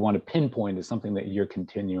want to pinpoint as something that you're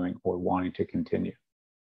continuing or wanting to continue?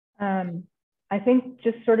 I think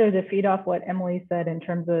just sort of to feed off what Emily said in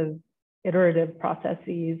terms of iterative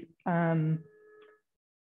processes, there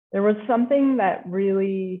was something that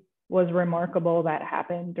really was remarkable that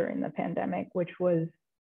happened during the pandemic, which was,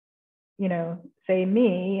 you know, say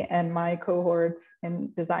me and my cohorts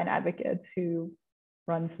and design advocates who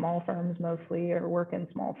run small firms mostly or work in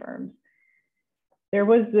small firms. There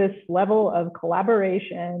was this level of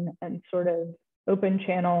collaboration and sort of open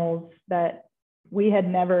channels that we had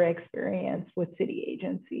never experienced with city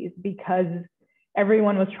agencies, because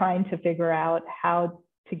everyone was trying to figure out how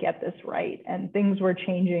to get this right, and things were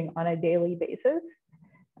changing on a daily basis.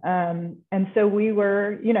 And so we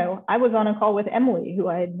were, you know, I was on a call with Emily, who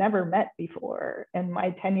I had never met before in my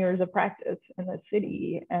 10 years of practice in the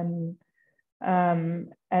city. And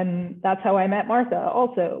that's how I met Martha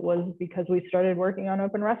also, was because we started working on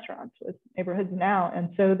open restaurants with Neighborhoods Now. And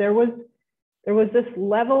so there was this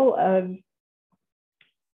level of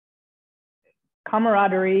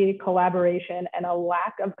camaraderie, collaboration, and a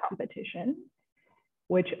lack of competition,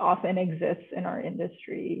 which often exists in our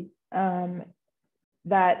industry,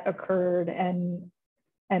 that occurred. And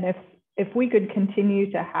if we could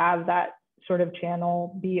continue to have that sort of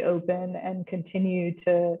channel be open and continue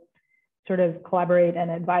to sort of collaborate and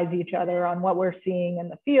advise each other on what we're seeing in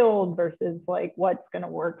the field versus like what's going to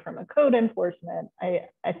work from a code enforcement,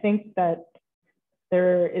 I think that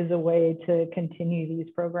there is a way to continue these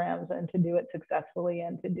programs and to do it successfully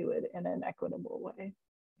and to do it in an equitable way.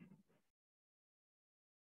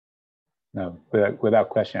 No, without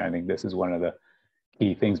question, I think this is one of the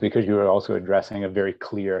key things, because you are also addressing a very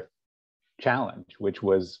clear challenge, which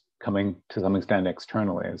was coming to some extent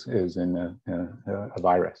externally, is in a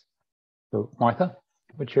virus. So Martha,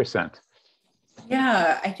 what's your sense?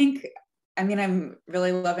 Yeah, I mean, I'm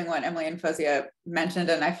really loving what Emily and Fauzia mentioned,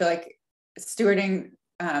 and I feel like stewarding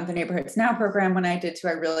the Neighborhoods Now program, when I did too,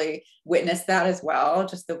 I really witnessed that as well,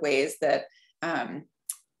 just the ways that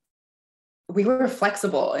we were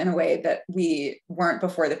flexible in a way that we weren't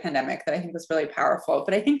before the pandemic, that I think was really powerful.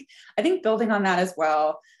 But I think building on that as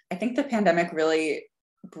well, I think the pandemic really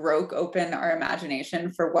broke open our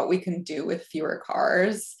imagination for what we can do with fewer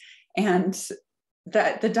cars. And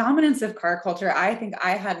that the dominance of car culture, I think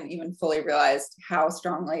I hadn't even fully realized how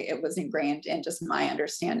strongly it was ingrained in just my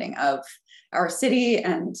understanding of our city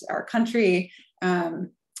and our country.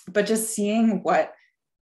 But just seeing what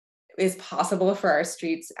is possible for our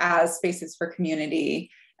streets as spaces for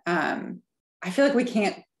community, I feel like we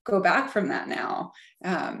can't go back from that now.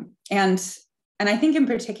 And I think in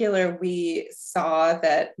particular, we saw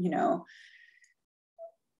that,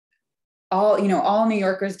 all New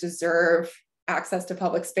Yorkers deserve access to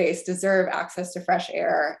public space, deserve access to fresh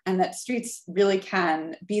air, and that streets really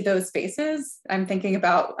can be those spaces. I'm thinking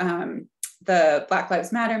about the Black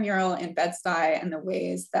Lives Matter mural in Bed-Stuy and the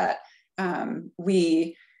ways that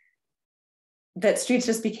that streets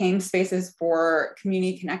just became spaces for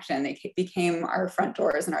community connection. They became our front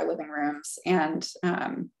doors and our living rooms. And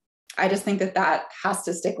I just think that that has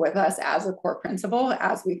to stick with us as a core principle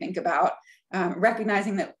as we think about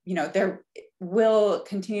recognizing that, there will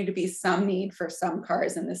continue to be some need for some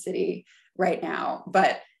cars in the city right now,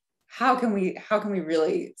 but how can we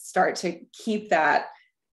really start to keep that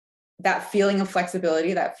feeling of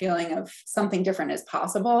flexibility, that feeling of something different is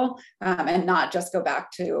possible, and not just go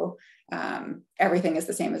back to everything is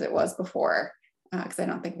the same as it was before, because I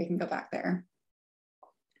don't think we can go back there.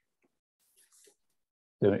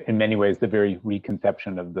 So in many ways, the very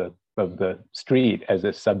reconception of the street as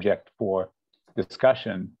a subject for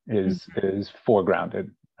discussion is foregrounded.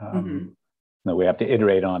 We have to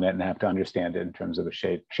iterate on it and have to understand it in terms of a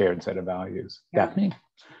shared set of values. Yeah. Daphne, how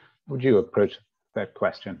would you approach that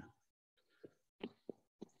question?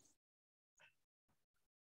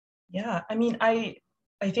 Yeah, I mean, I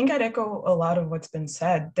think I'd echo a lot of what's been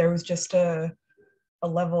said. There was just a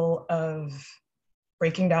level of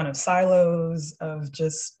breaking down of silos, of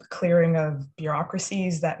just clearing of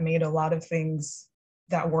bureaucracies that made a lot of things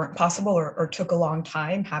that weren't possible or took a long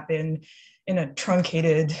time happen in a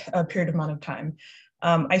truncated period amount of time.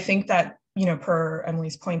 I think that, per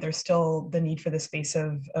Emily's point, there's still the need for the space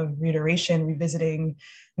of reiteration, revisiting,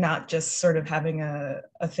 not just sort of having a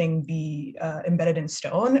thing be embedded in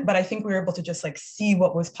stone, but I think we were able to just see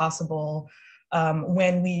what was possible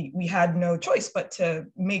when we had no choice but to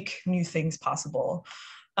make new things possible.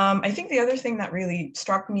 I think the other thing that really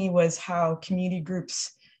struck me was how community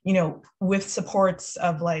groups, with supports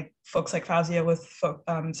of folks like Fauzia, with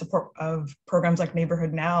support of programs like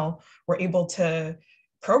Neighborhood Now, were able to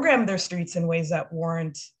program their streets in ways that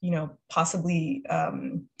weren't, possibly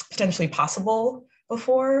potentially possible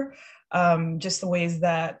before. Just the ways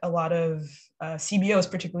that a lot of CBOs,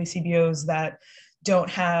 particularly CBOs that don't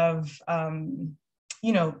have,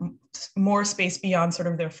 more space beyond sort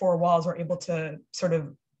of their four walls, are able to sort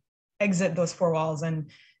of exit those four walls and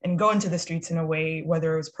go into the streets in a way,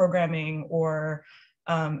 whether it was programming or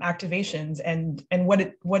activations, and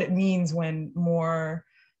what it means when more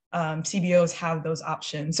CBOs have those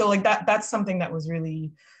options. So that's something that was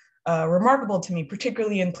really remarkable to me,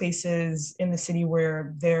 particularly in places in the city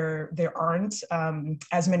where there aren't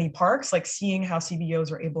as many parks, seeing how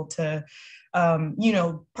CBOs are able to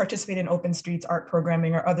participate in open streets, art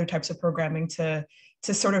programming, or other types of programming to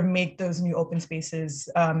sort of make those new open spaces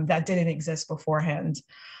that didn't exist beforehand.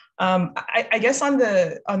 I guess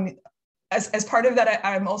as part of that,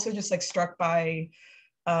 I'm also just struck by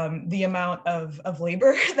the amount of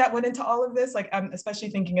labor that went into all of this. I'm especially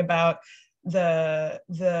thinking about the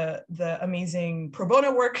amazing pro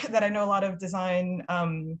bono work that I know a lot of design,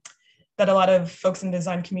 that a lot of folks in the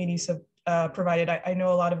design communities have provided. I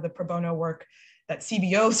know a lot of the pro bono work that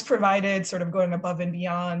CBOs provided, sort of going above and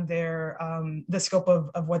beyond their the scope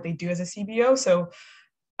of what they do as a CBO. So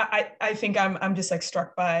I think I'm just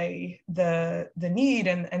struck by the need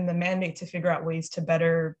and the mandate to figure out ways to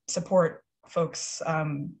better support folks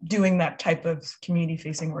doing that type of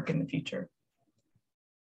community-facing work in the future.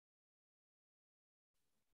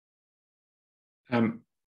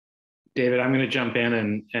 David, I'm going to jump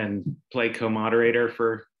in and play co-moderator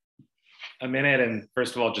for a minute. And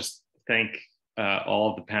first of all, just thank all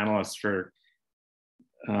of the panelists for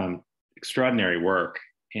extraordinary work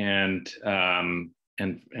and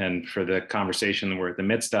for the conversation that we're at the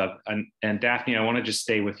midst of. And Daphne, I want to just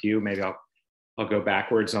stay with you. Maybe I'll go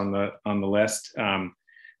backwards on the list,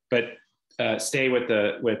 but stay with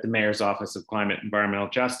the Mayor's Office of Climate and Environmental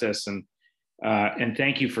Justice, and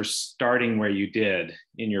thank you for starting where you did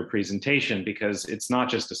in your presentation, because it's not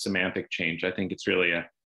just a semantic change. I think it's really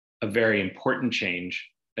a very important change,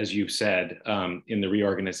 as you've said, in the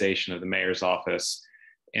reorganization of the Mayor's Office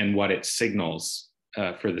and what it signals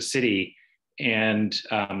for the city. And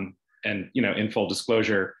in full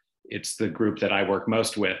disclosure, it's the group that I work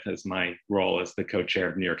most with as my role as the co-chair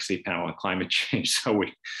of New York City Panel on Climate Change. So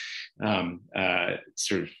we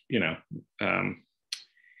sort of,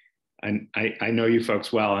 I know you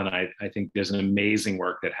folks well, and I think there's an amazing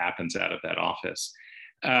work that happens out of that office.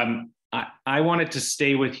 I wanted to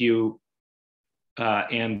stay with you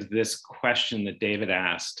and this question that David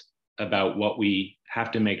asked about what we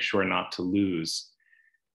have to make sure not to lose.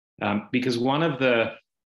 Because one of the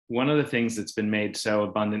things that's been made so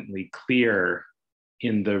abundantly clear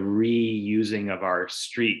in the reusing of our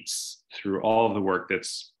streets through all of the work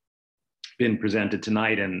that's been presented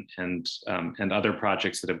tonight and other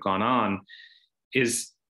projects that have gone on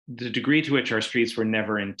is the degree to which our streets were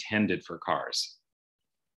never intended for cars.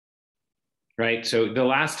 Right? So the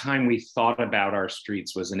last time we thought about our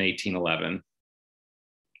streets was in 1811,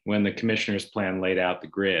 when the commissioner's plan laid out the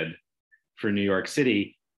grid for New York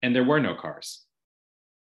City, and there were no cars.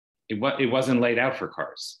 It wasn't laid out for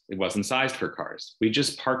cars. It wasn't sized for cars. We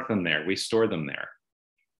just parked them there. We stored them there.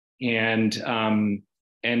 And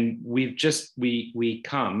we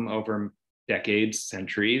come over decades,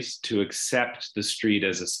 centuries, to accept the street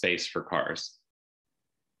as a space for cars.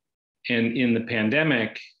 And in the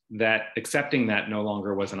pandemic, that accepting that no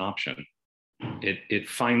longer was an option. It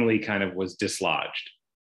finally kind of was dislodged.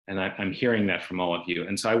 And I'm hearing that from all of you.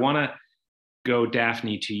 And so I want to go,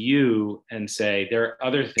 Daphne, to you and say, there are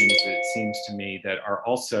other things that it seems to me that are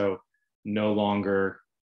also no longer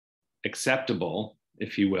acceptable,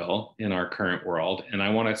 if you will, in our current world. And I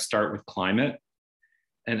want to start with climate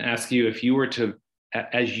and ask you, if you were to,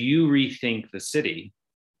 as you rethink the city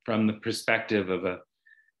from the perspective of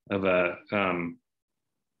a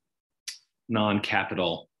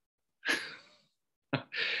non-capital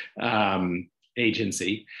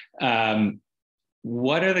agency,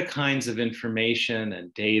 what are the kinds of information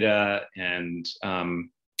and data and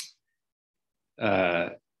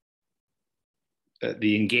the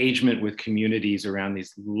engagement with communities around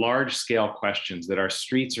these large-scale questions that our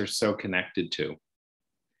streets are so connected to,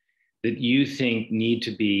 that you think need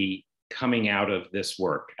to be coming out of this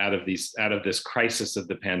work, out of this crisis of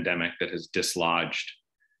the pandemic that has dislodged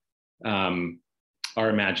our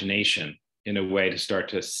imagination in a way to start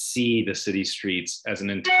to see the city streets as an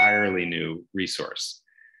entirely new resource,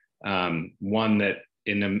 one that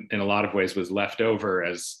in a lot of ways was left over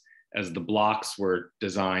as the blocks were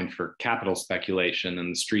designed for capital speculation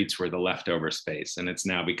and the streets were the leftover space, and it's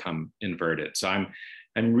now become inverted. So I'm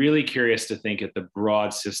really curious to think at the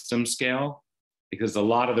broad system scale, because a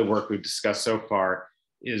lot of the work we've discussed so far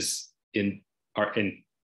is it's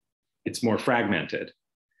more fragmented.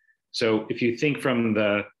 So if you think from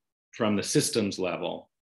the systems level,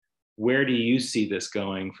 where do you see this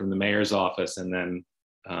going from the mayor's office, and then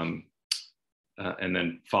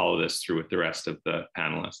follow this through with the rest of the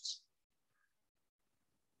panelists?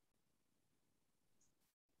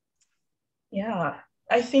 Yeah,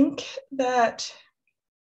 I think that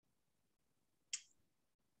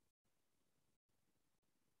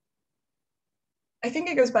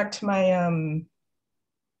it goes back to my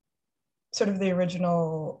sort of the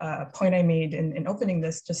original point I made in opening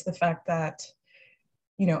this, just the fact that,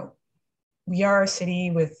 we are a city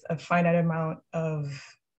with a finite amount of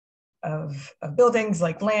buildings,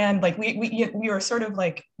 like land, like we are sort of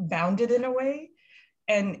like bounded in a way.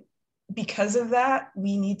 And because of that,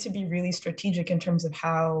 we need to be really strategic in terms of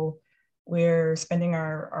how we're spending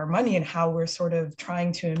our money and how we're sort of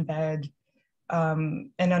trying to embed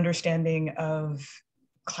an understanding of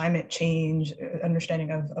climate change,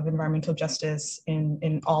 understanding of environmental justice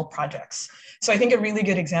in all projects. So I think a really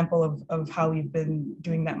good example of how we've been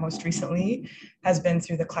doing that most recently has been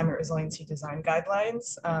through the climate resiliency design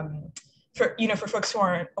guidelines. For folks who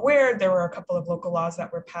aren't aware, there were a couple of local laws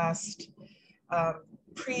that were passed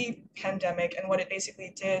pre-pandemic, and what it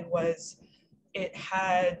basically did was it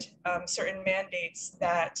had certain mandates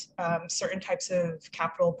that certain types of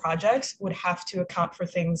capital projects would have to account for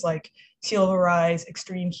things like sea level rise,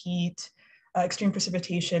 extreme heat, extreme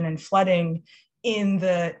precipitation, and flooding in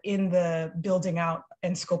the building out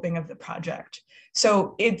and scoping of the project.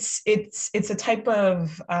 So it's a type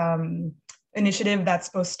of initiative that's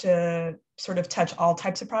supposed to sort of touch all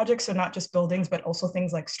types of projects. So not just buildings, but also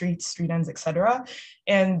things like streets, street ends, et cetera.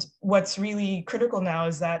 And what's really critical now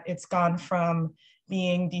is that it's gone from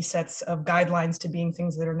being these sets of guidelines to being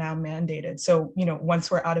things that are now mandated. So, once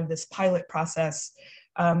we're out of this pilot process,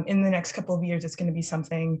 in the next couple of years, it's going to be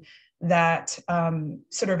something that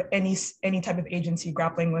sort of any type of agency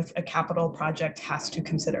grappling with a capital project has to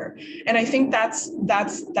consider. And I think that's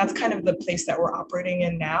kind of the place that we're operating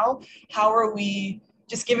in now. How are we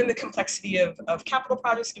just given the complexity of capital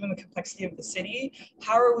projects, given the complexity of the city,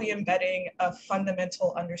 how are we embedding a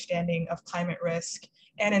fundamental understanding of climate risk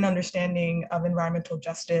and an understanding of environmental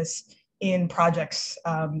justice in projects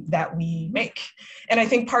that we make? And I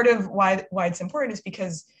think part of why it's important is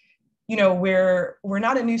because, you know, we're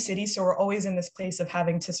not a new city, so we're always in this place of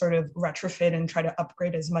having to sort of retrofit and try to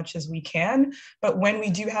upgrade as much as we can. But when we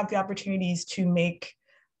do have the opportunities to make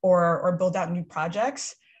or build out new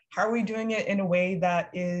projects, how are we doing it in a way that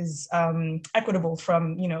is equitable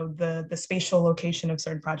from, you know, the spatial location of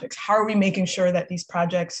certain projects? How are we making sure that these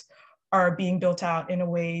projects are being built out in a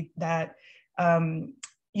way that,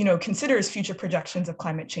 you know, considers future projections of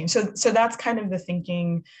climate change? So that's kind of the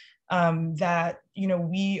thinking that, you know,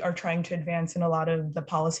 we are trying to advance in a lot of the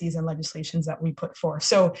policies and legislations that we put forth.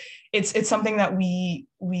 So it's something that we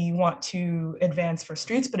want to advance for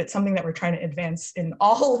streets, but it's something that we're trying to advance in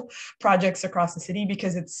all projects across the city,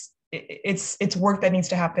 because it's work that needs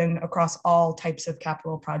to happen across all types of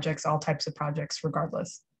capital projects, all types of projects,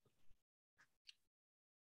 regardless.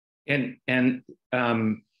 And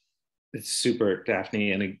it's super,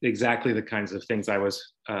 Daphne, and exactly the kinds of things I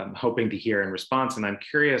was hoping to hear in response. And I'm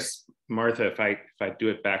curious, Martha, if I do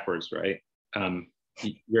it backwards, right?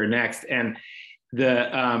 You're next. And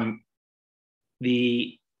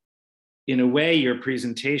in a way, your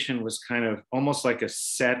presentation was kind of almost like a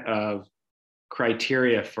set of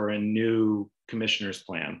criteria for a new commissioner's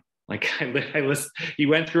plan. Like you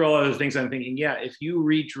went through all of those things. I'm thinking, yeah, if you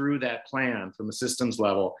redrew that plan from a systems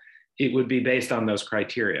level, it would be based on those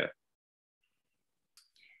criteria.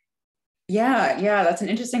 Yeah, that's an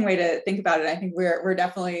interesting way to think about it. I think we're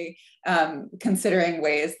definitely considering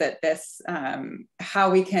ways that this, how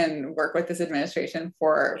we can work with this administration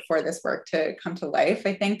for this work to come to life.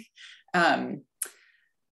 I think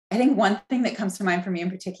one thing that comes to mind for me in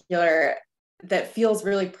particular that feels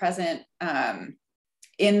really present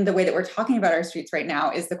in the way that we're talking about our streets right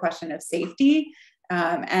now is the question of safety,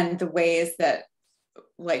 and the ways that,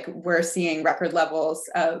 like, we're seeing record levels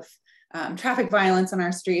of traffic violence on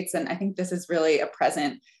our streets. And I think this is really a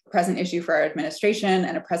present issue for our administration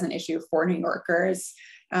and a present issue for New Yorkers.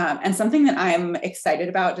 And something that I'm excited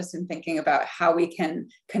about just in thinking about how we can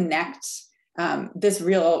connect this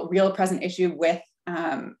real present issue with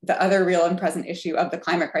the other real and present issue of the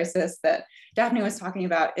climate crisis that Daphne was talking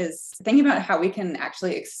about, is thinking about how we can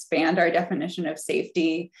actually expand our definition of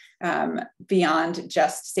safety beyond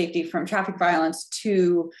just safety from traffic violence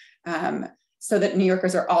to so that New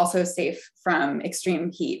Yorkers are also safe from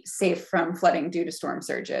extreme heat, safe from flooding due to storm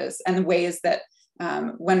surges, and the ways that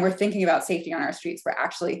when we're thinking about safety on our streets, we're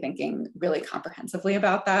actually thinking really comprehensively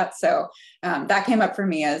about that. So that came up for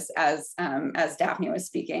me as Daphne was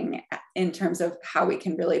speaking, in terms of how we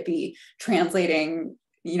can really be translating,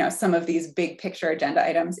 you know, some of these big picture agenda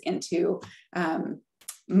items into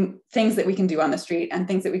things that we can do on the street, and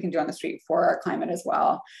things that we can do on the street for our climate as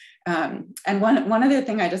well. And one other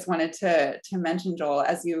thing I just wanted to mention, Joel,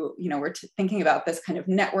 as you know, we're thinking about this kind of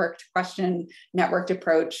networked question, networked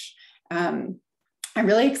approach. I'm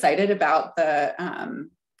really excited about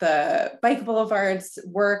the bike boulevards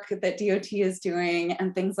work that DOT is doing,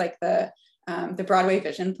 and things like the Broadway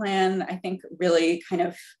Vision Plan. I think really kind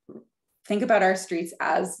of think about our streets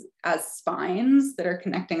as spines that are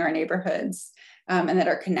connecting our neighborhoods, and that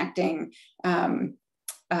are connecting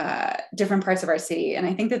different parts of our city. And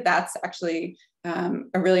I think that that's actually a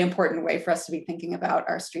really important way for us to be thinking about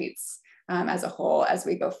our streets as a whole as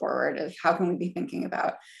we go forward. Of how can we be thinking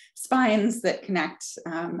about spines that connect,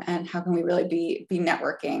 and how can we really be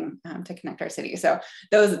networking to connect our city. So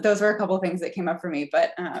those were a couple of things that came up for me.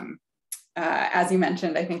 But as you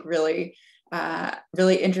mentioned, I think really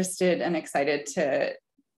interested and excited to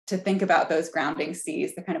think about those grounding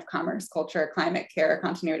C's, the kind of commerce, culture, climate care,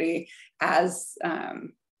 continuity as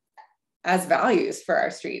values for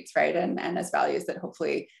our streets, right? And as values that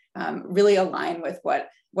hopefully really align with what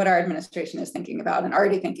our administration is thinking about and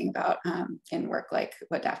already thinking about in work like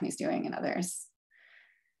what Daphne's doing and others.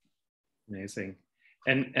 Amazing.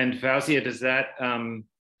 And Fauzia, does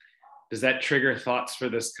that trigger thoughts for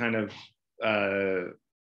this kind of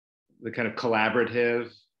the kind of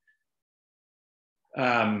collaborative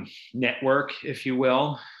network, if you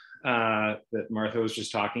will, that Martha was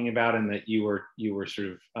just talking about, and that you were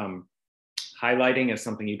sort of highlighting as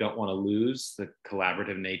something you don't want to lose, the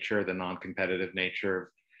collaborative nature, the non-competitive nature of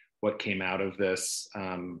what came out of this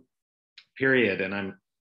period. And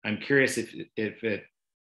I'm curious if it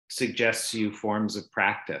suggests to you forms of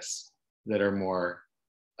practice that are more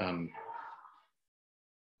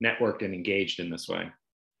networked and engaged in this way.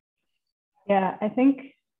 Yeah, I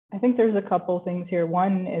think there's a couple things here.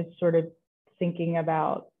 One is sort of thinking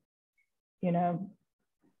about, you know,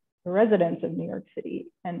 residents of New York City,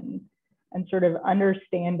 and sort of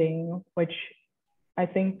understanding, which I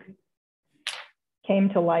think came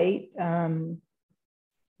to light,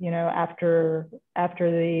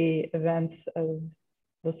 after the events of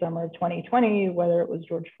the summer of 2020, whether it was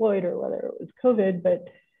George Floyd or whether it was COVID, but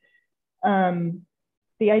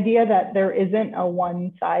the idea that there isn't a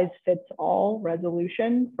one-size-fits-all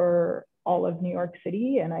resolution for all of New York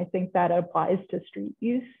City, and I think that applies to street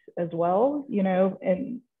use as well.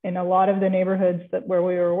 In a lot of the neighborhoods where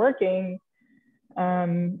we were working,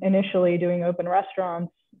 initially doing open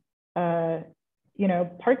restaurants,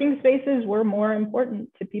 parking spaces were more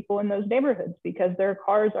important to people in those neighborhoods because their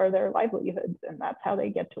cars are their livelihoods, and that's how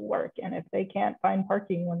they get to work. And if they can't find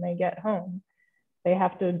parking when they get home, they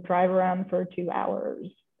have to drive around for 2 hours,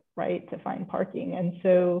 right, to find parking. And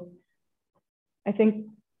so I think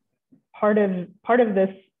part of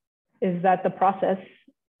this is that the process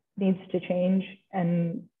needs to change,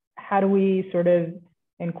 and how do we sort of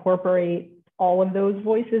incorporate all of those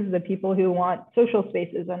voices, the people who want social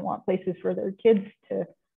spaces and want places for their kids to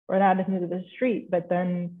run out into the street, but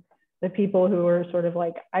then the people who are sort of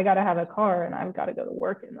like, I got to have a car and I've got to go to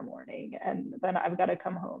work in the morning, and then I've got to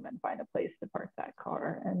come home and find a place to park that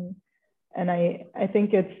car. And I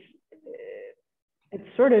think it's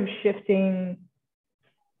sort of shifting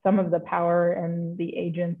some of the power and the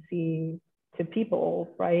agency to people,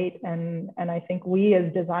 right? And I think we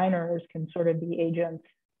as designers can sort of be agents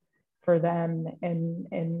for them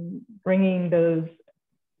in bringing those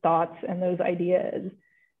thoughts and those ideas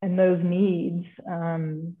and those needs,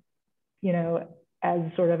 as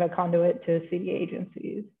sort of a conduit to city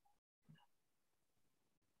agencies.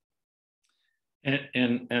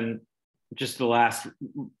 And just the last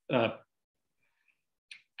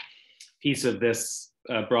piece of this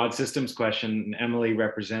broad systems question, Emily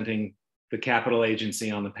representing the capital agency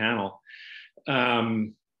on the panel.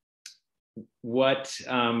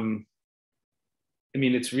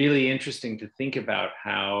 It's really interesting to think about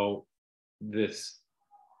how this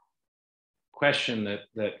question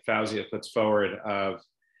that Fauzia puts forward of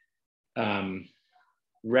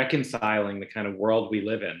reconciling the kind of world we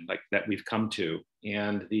live in, like that we've come to,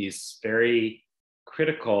 and these very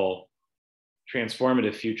critical,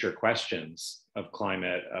 transformative future questions of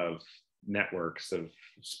climate, of networks, of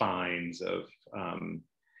spines, of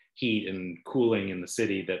heat and cooling in the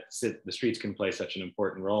city, that the streets can play such an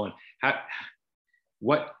important role in.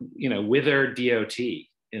 Whither DOT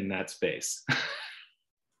in that space?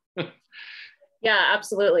 Yeah,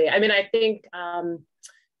 absolutely. I think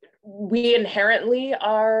we inherently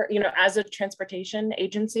are, as a transportation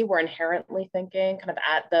agency, we're inherently thinking kind of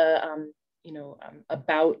at the,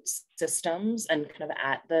 about systems and kind of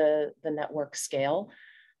at the network scale.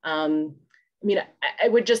 I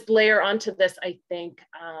would just layer onto this, I think,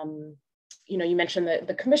 you mentioned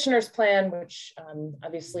the commissioner's plan, which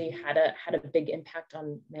obviously had a big impact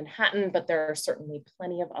on Manhattan, but there are certainly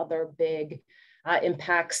plenty of other big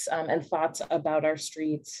impacts and thoughts about our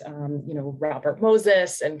streets. Robert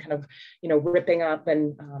Moses and kind of, ripping up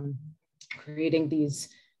and creating these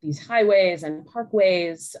highways and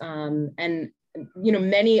parkways, and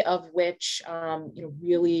many of which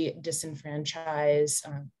really disenfranchise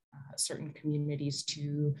certain communities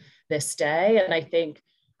to this day. And I think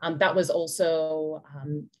that was also,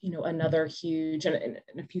 another huge, and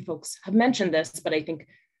a few folks have mentioned this, but I think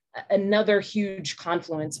another huge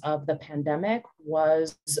confluence of the pandemic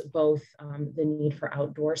was both the need for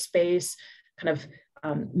outdoor space, kind of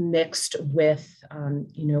mixed with,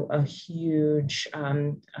 a huge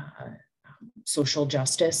social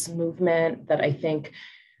justice movement that I think,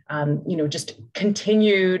 just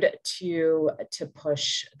continued to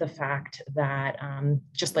push the fact that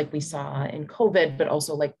just like we saw in COVID, but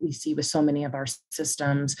also like we see with so many of our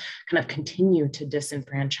systems, kind of continue to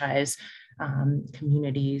disenfranchise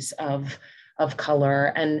communities of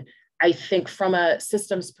color. And I think from a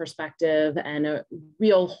systems perspective and a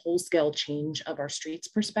real whole-scale change of our streets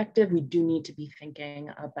perspective, we do need to be thinking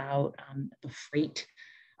about the freight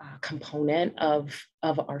component of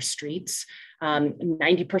our streets.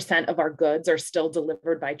 90% of our goods are still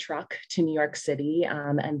delivered by truck to New York City,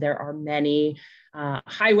 and there are many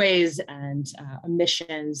highways and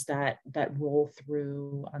emissions that roll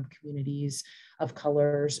through communities of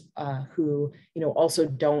colors who also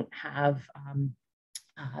don't have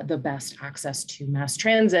the best access to mass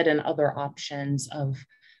transit and other options of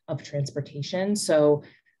transportation. So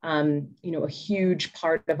a huge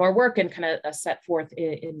part of our work and kind of set forth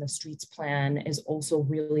in the streets plan is also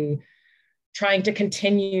really trying to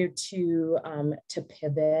continue to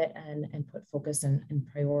pivot and put focus and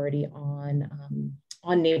priority on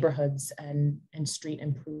on neighborhoods and street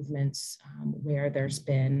improvements where there's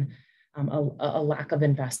been a lack of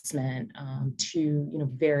investment to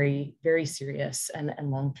very, very serious and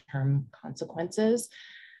long-term consequences.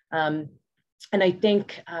 And I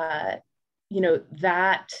think that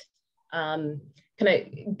kind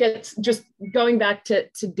of gets, just going back to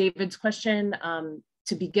David's question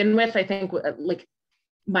to begin with, I think like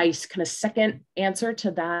my kind of second answer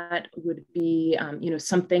to that would be,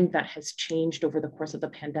 something that has changed over the course of the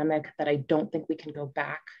pandemic that I don't think we can go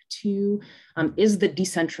back to is the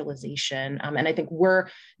decentralization. And I think we're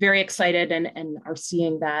very excited and are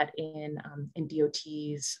seeing that in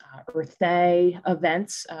DOT's Earth Day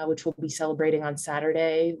events, which we'll be celebrating on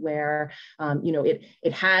Saturday, where,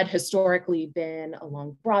 it had historically been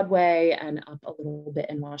along Broadway and up a little bit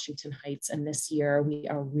in Washington Heights. And this year we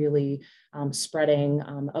are really spreading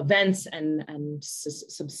events and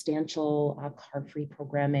substantial car-free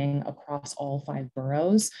programming across all 5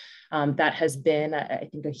 boroughs. That has been, I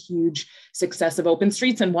think, a huge success of Open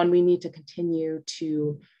Streets, and one we need to continue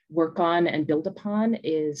to work on and build upon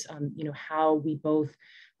is, how we both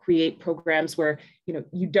create programs where,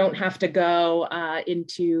 you don't have to go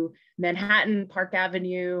into Manhattan Park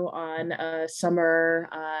Avenue on a summer,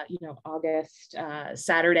 August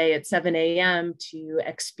Saturday at 7 a.m. to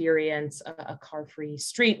experience a car-free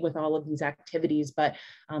street with all of these activities, but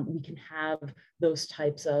we can have those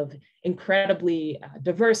types of incredibly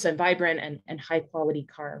diverse and vibrant and high quality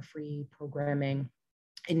car-free programming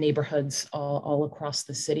in neighborhoods all across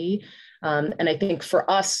the city. And I think for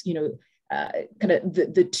us, kind of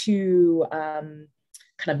the two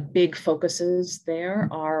kind of big focuses there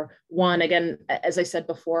are, one, again, as I said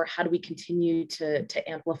before, how do we continue to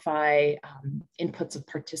amplify inputs of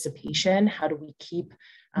participation? How do we keep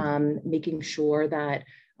making sure that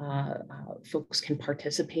folks can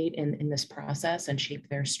participate in this process and shape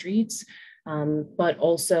their streets? But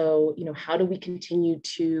also, how do we continue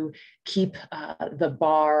to keep the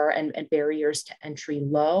bar and barriers to entry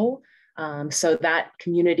low, so that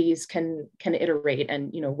communities can iterate?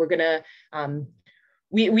 And we're gonna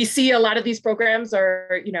we see a lot of these programs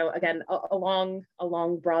are again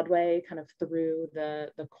along Broadway, kind of through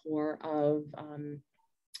the core of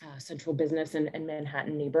central business and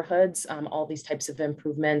Manhattan neighborhoods. All these types of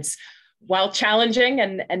improvements, while challenging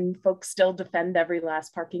and folks still defend every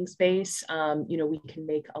last parking space, we can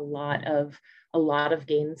make a lot of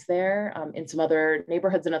gains there. In some other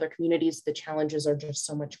neighborhoods and other communities, the challenges are just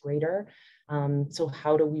so much greater. So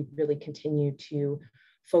how do we really continue to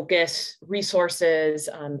focus resources,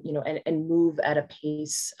 and move at a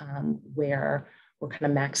pace where we're kind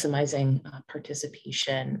of maximizing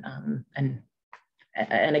participation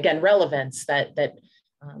and again, relevance, that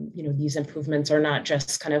these improvements are not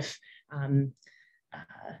just kind of,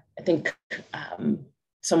 I think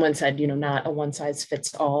someone said, not a one size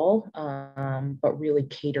fits all, but really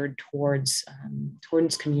catered towards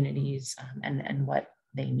communities and what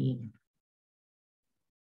they need.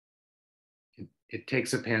 It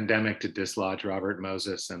takes a pandemic to dislodge Robert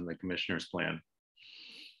Moses and the commissioner's plan.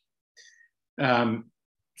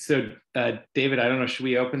 So David, I don't know, should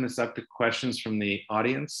we open this up to questions from the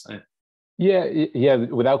audience? Yeah,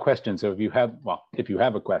 without question. So if you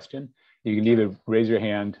have a question, you can either raise your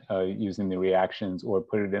hand using the reactions or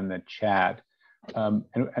put it in the chat. And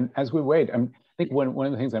as we wait, I think one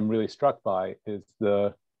of the things I'm really struck by is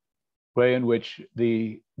the way in which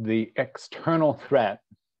the external threat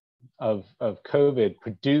of COVID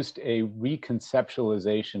produced a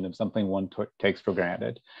reconceptualization of something one takes for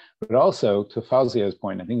granted, but also, to Fauzia's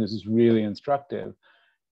point, I think this is really instructive,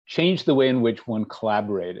 changed the way in which one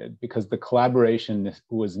collaborated, because the collaboration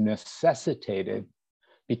was necessitated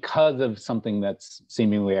because of something that's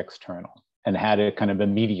seemingly external and had a kind of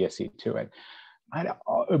immediacy to it.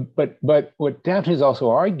 But what Daphne is also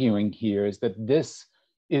arguing here is that this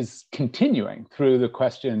is continuing through the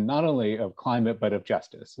question not only of climate, but of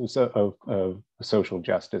justice, of social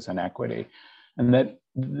justice and equity. And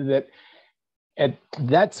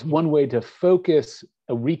that's one way to focus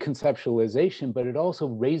a reconceptualization, but it also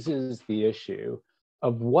raises the issue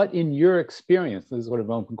of what, in your experience, this is sort of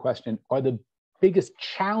an open question, are the biggest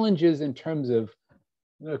challenges in terms of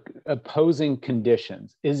opposing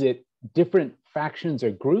conditions? Is it different factions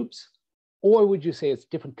or groups? Or would you say it's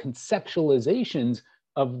different conceptualizations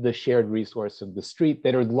of the shared resource of the street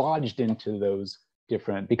that are lodged into those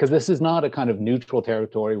different, because this is not a kind of neutral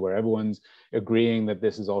territory where everyone's agreeing that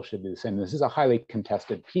this is all should be the same. This is a highly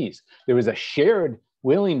contested piece. There is a shared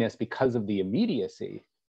willingness because of the immediacy,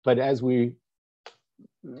 but as we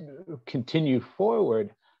continue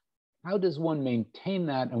forward, how does one maintain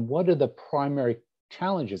that, and what are the primary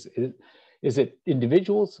challenges? Is it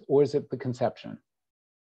individuals or is it the conception?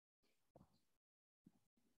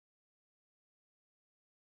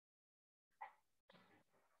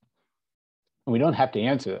 And we don't have to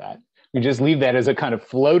answer that. We just leave that as a kind of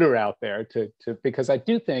floater out there because I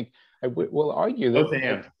do think, I will argue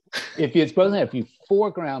that if you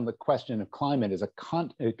foreground the question of climate as a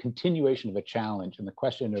continuation of a challenge and the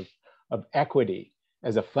question of equity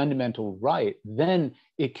as a fundamental right, then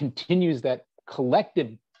it continues that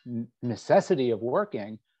collective necessity of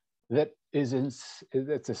working that's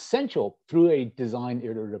essential through a design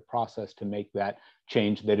iterative process to make that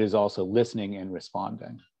change that is also listening and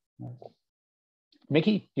responding.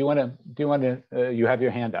 Mickey, you have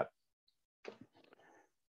your hand up.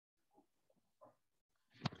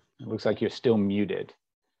 It looks like you're still muted.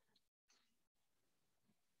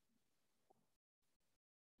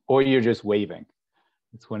 Or you're just waving.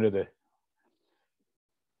 It's one of the,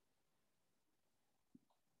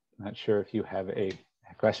 not sure if you have a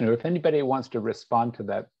question or if anybody wants to respond to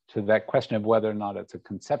that question of whether or not it's a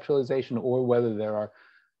conceptualization or whether there are,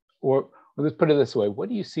 or let's put it this way, what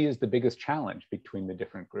do you see as the biggest challenge between the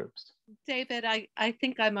different groups? David, I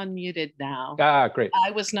think I'm unmuted now. Ah, great.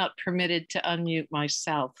 I was not permitted to unmute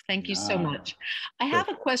myself. Thank you so much. I have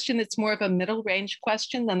a question that's more of a middle range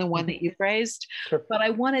question than the one that you've raised, but I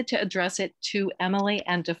wanted to address it to Emily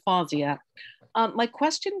and to Fauzia. My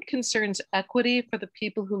question concerns equity for the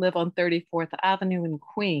people who live on 34th Avenue in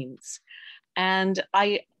Queens. And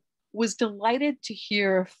I was delighted to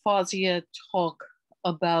hear Fauzia talk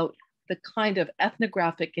about the kind of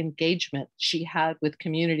ethnographic engagement she had with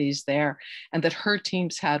communities there and that her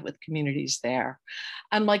teams had with communities there.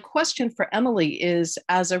 And my question for Emily is,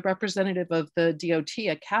 as a representative of the DOT,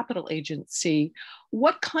 a capital agency,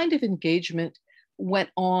 what kind of engagement went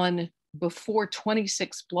on before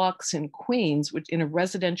 26 blocks in Queens, which in a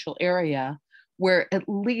residential area where at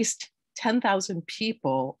least 10,000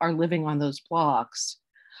 people are living on those blocks?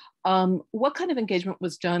 What kind of engagement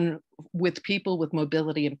was done with people with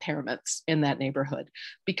mobility impairments in that neighborhood?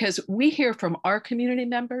 Because we hear from our community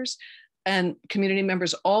members and community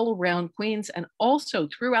members all around Queens and also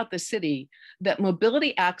throughout the city that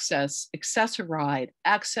mobility access, accessoride,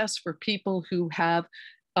 access for people who have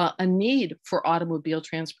a need for automobile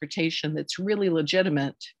transportation that's really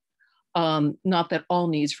legitimate, not that all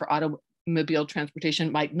needs for automobile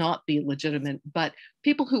transportation might not be legitimate, but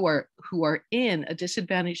people who are in a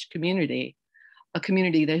disadvantaged community, a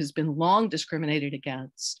community that has been long discriminated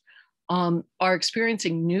against, are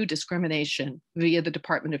experiencing new discrimination via the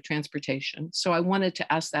Department of Transportation. So I wanted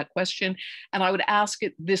to ask that question, and I would ask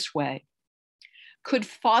it this way. Could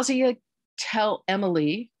Fauzia tell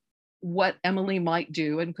Emily what Emily might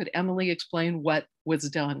do, and could Emily explain what was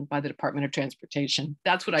done by the Department of Transportation?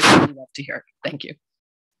 That's what I'd really love to hear. Thank you.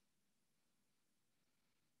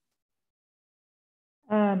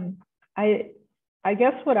 I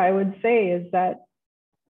guess what I would say is that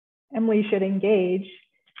Emily should engage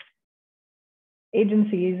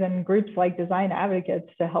agencies and groups like design advocates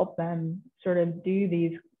to help them sort of do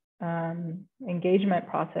these engagement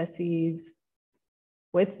processes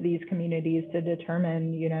with these communities to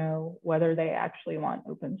determine, whether they actually want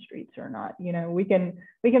open streets or not. We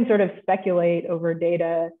can sort of speculate over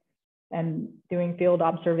data and doing field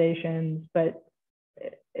observations, but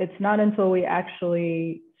it's not until we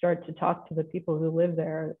actually start to talk to the people who live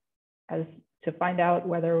there as to find out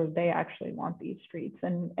whether they actually want these streets.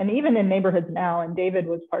 And even in neighborhoods now, and David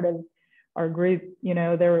was part of our group,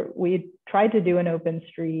 we tried to do an open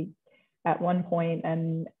street at one point,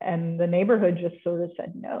 and the neighborhood just sort of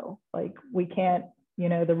said no, like we can't,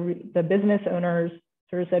 the business owners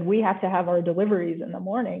sort of said we have to have our deliveries in the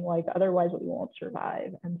morning, like otherwise we won't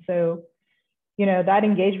survive. And so, that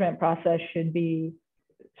engagement process should be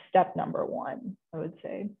step number one, I would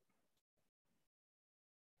say.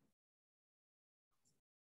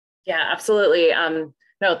 Yeah, absolutely.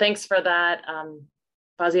 No, thanks for that.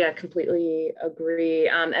 Fauzia, I completely agree.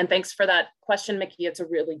 And thanks for that question, Mickey. It's a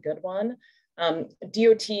really good one.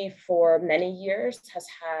 DOT for many years has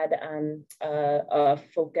had a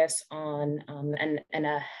focus on and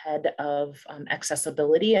ahead of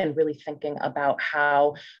accessibility and really thinking about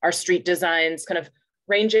how our street designs kind of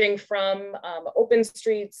ranging from open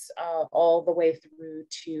streets all the way through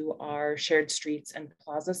to our shared streets and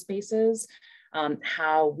plaza spaces,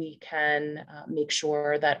 how we can make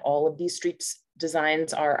sure that all of these streets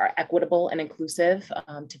designs are equitable and inclusive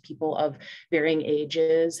to people of varying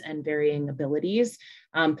ages and varying abilities.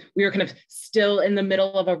 We are kind of still in the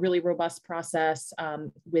middle of a really robust process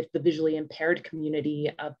with the visually impaired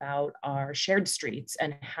community about our shared streets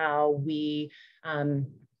and how we kind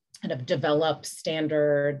of develop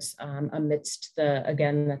standards amidst the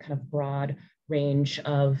kind of broad range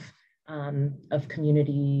of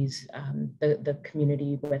communities, the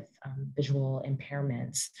community with visual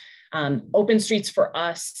impairments. Open streets for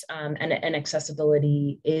us and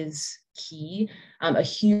accessibility is key. A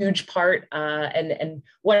huge part and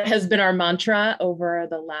what has been our mantra over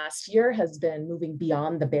the last year has been moving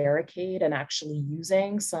beyond the barricade and actually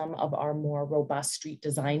using some of our more robust street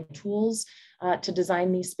design tools to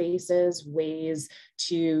design these spaces, ways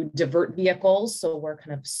to divert vehicles. So we're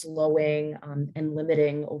kind of slowing and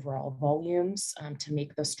limiting overall volumes to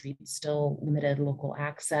make the streets still limited local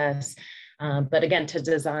access. But again, to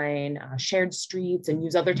design shared streets and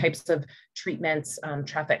use other types of treatments,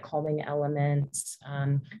 traffic calming elements,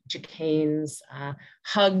 chicanes,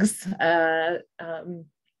 hugs,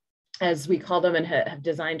 as we call them, and have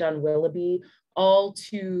designed on Willoughby, all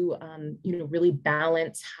to really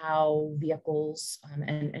balance how vehicles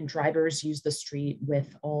and drivers use the street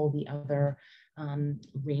with all the other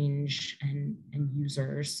range and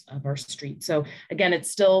users of our street. So again, it's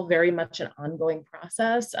still very much an ongoing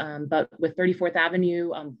process, but with 34th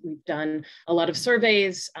Avenue, we've done a lot of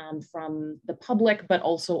surveys from the public, but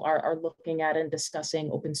also are looking at and discussing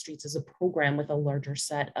open streets as a program with a larger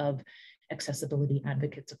set of accessibility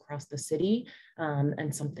advocates across the city,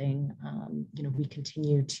 and something we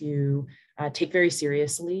continue to take very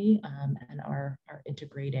seriously and are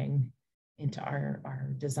integrating into our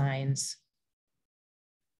designs.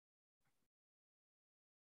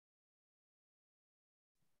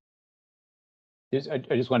 I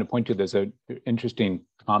just want to point to there's an interesting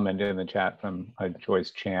comment in the chat from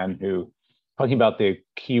Joyce Chan, who talking about the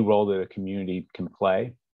key role that a community can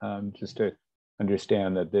play, just to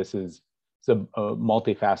understand that this is a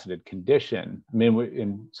multifaceted condition. I mean,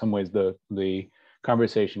 in some ways, the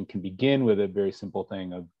conversation can begin with a very simple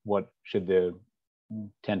thing of what should the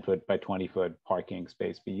 10-foot by 20-foot parking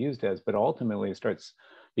space be used as, but ultimately it starts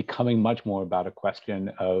becoming much more about a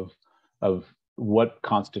question of what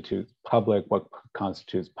constitutes public, what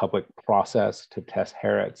constitutes public process, to Tess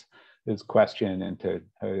Harriot's question and to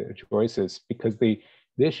Joyce's, because the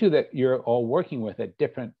issue that you're all working with at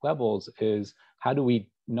different levels is how do we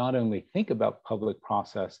not only think about public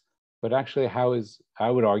process, but actually I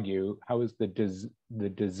would argue, how is the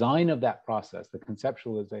design of that process, the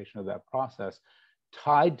conceptualization of that process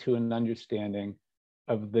tied to an understanding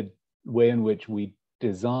of the way in which we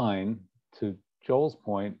design, to Joel's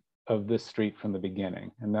point, of this street from the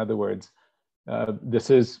beginning. In other words, this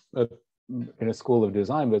is in a school of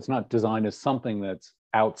design, but it's not design as something that's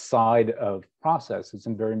outside of process. It's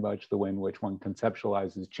in very much the way in which one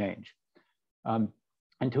conceptualizes change.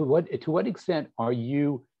 And to what extent are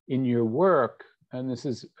you in your work, and this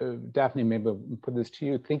is, Daphne, maybe I'll put this to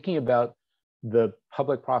you, thinking about the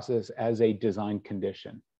public process as a design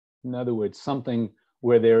condition? In other words, something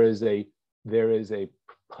where there is a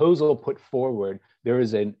proposal put forward, there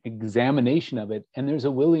is an examination of it, and there's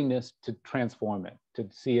a willingness to transform it, to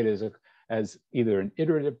see it as either an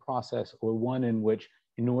iterative process or one in which,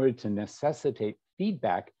 in order to necessitate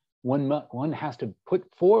feedback, one has to put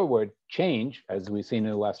forward change, as we've seen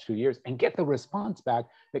in the last 2 years, and get the response back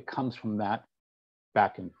that comes from that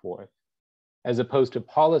back and forth, as opposed to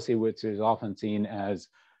policy, which is often seen as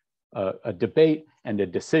a debate and a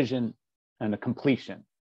decision and a completion,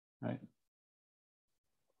 right?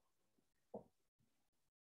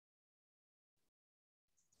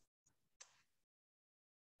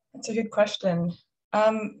 That's a good question.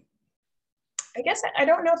 I guess I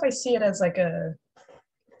don't know if I see it as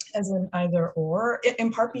as an either or,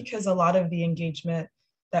 in part because a lot of the engagement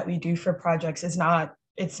that we do for projects is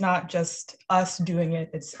it's not just us doing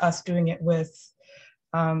it, it's us doing it with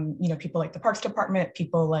people like the Parks Department,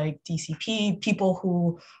 people like DCP, people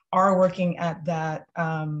who are working at that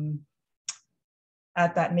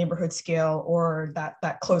neighborhood scale or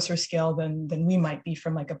that closer scale than we might be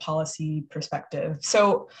from like a policy perspective.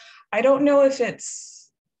 So I don't know if it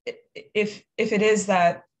is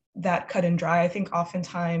that cut and dry. I think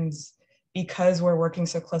oftentimes, because we're working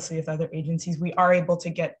so closely with other agencies, we are able to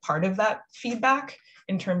get part of that feedback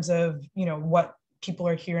in terms of what people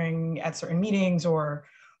are hearing at certain meetings or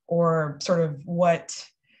sort of what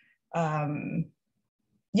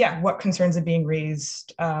concerns are being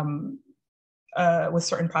raised with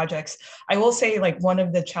certain projects. I will say, like, one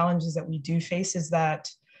of the challenges that we do face is that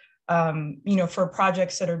for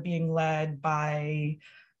projects that are being led by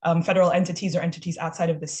federal entities or entities outside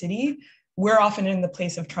of the city, we're often in the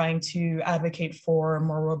place of trying to advocate for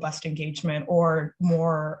more robust engagement or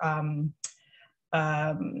more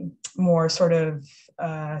sort of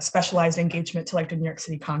specialized engagement to like the New York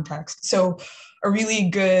City context. So a really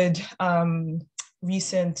good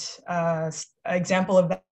recent example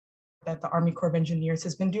of that the Army Corps of Engineers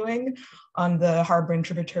has been doing on the harbor and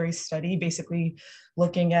tributary study, basically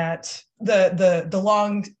looking at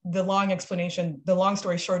the long explanation. The long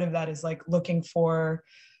story short of that is like looking for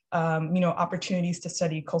opportunities to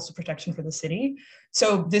study coastal protection for the city.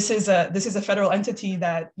 So this is a federal entity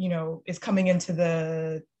that is coming into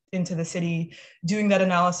the city, doing that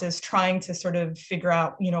analysis, trying to sort of figure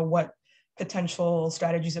out what potential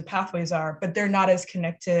strategies and pathways are, but they're not as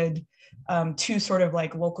connected to sort of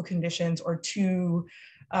like local conditions or to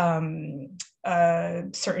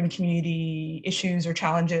certain community issues or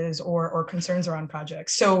challenges or concerns around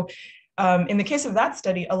projects. So in the case of that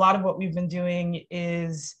study, a lot of what we've been doing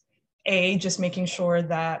is just making sure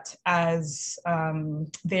that as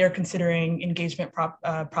they are considering engagement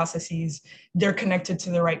processes, they're connected to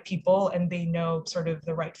the right people and they know sort of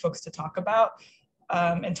the right folks to talk about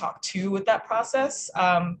and talk to with that process.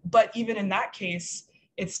 But even in that case,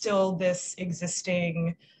 it's still this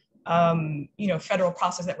existing federal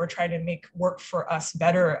process that we're trying to make work for us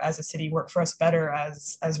better as a city, work for us better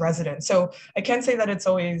as residents. So I can't say that it's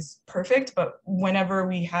always perfect, but whenever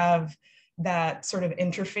we have that sort of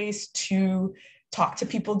interface to talk to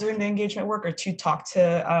people doing the engagement work or to talk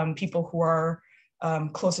to people who are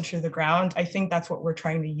closer to the ground, I think that's what we're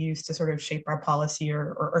trying to use to sort of shape our policy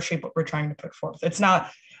or shape what we're trying to put forth. It's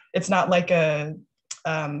not like a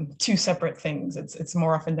two separate things. It's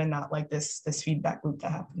more often than not like this feedback loop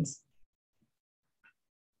that happens.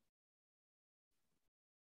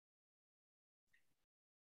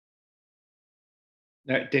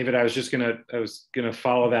 David, I was gonna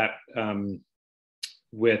follow that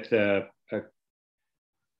with a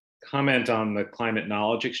comment on the climate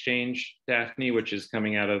knowledge exchange, Daphne, which is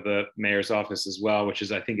coming out of the mayor's office as well, which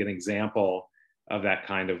is, I think, an example of that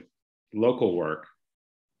kind of local work,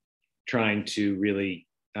 trying to really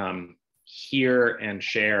hear and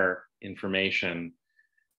share information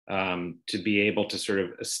to be able to sort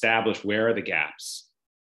of establish where are the gaps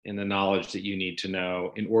in the knowledge that you need to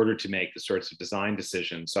know in order to make the sorts of design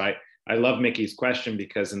decisions. So I love Mickey's question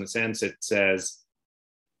because in a sense it says,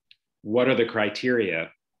 what are the criteria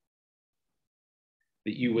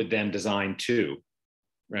that you would then design to,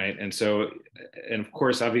 right? And so, and of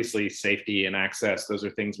course, obviously safety and access, those are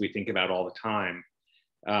things we think about all the time.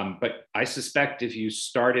 But I suspect if you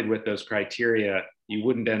started with those criteria, you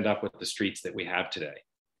wouldn't end up with the streets that we have today.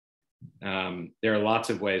 There are lots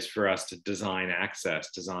of ways for us to design access,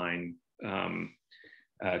 design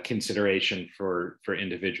consideration for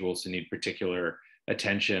individuals who need particular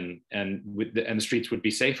attention, and the streets would be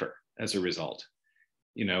safer as a result.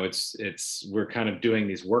 We're kind of doing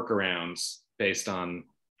these workarounds based on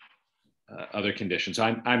other conditions.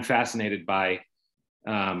 So I'm fascinated by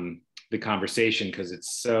the conversation because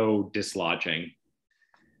it's so dislodging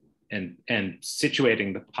and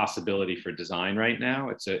situating the possibility for design right now.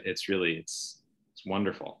 It's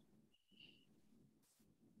wonderful.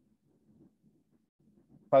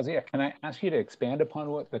 Fauzia, can I ask you to expand upon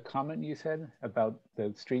what the comment you said about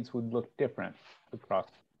the streets would look different across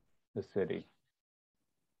the city?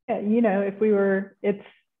 Yeah, it's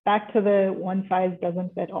back to the one size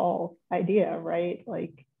doesn't fit all idea, right?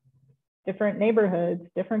 Like different neighborhoods,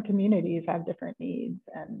 different communities have different needs,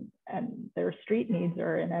 and their street needs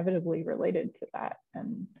are inevitably related to that.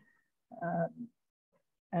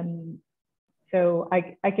 And so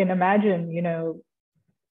I can imagine,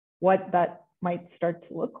 what that might start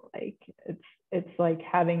to look like. It's like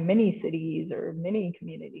having mini cities or mini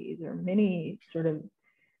communities or mini sort of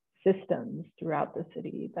systems throughout the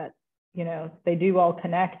city that, they do all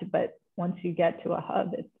connect, but once you get to a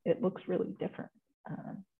hub, it looks really different.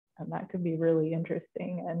 And that could be really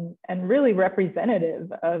interesting and really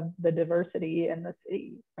representative of the diversity in the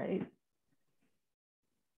city, right?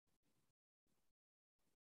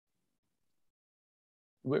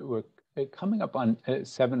 We're coming up on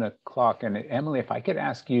 7 o'clock, and Emily, if I could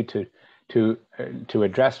ask you to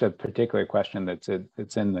address a particular question that's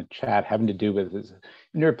in the chat, having to do with this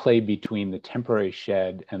interplay between the temporary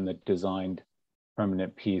shed and the designed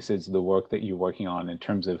permanent piece. Is the work that you're working on in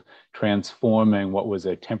terms of transforming what was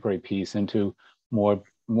a temporary piece into more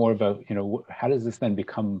of a, how does this then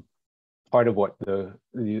become part of what the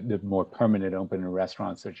more permanent open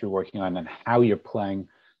restaurants that you're working on, and how you're playing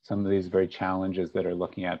some of these very challenges that are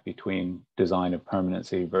looking at between design of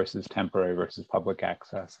permanency versus temporary versus public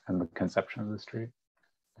access and the conception of the street?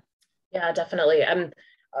 Yeah, definitely.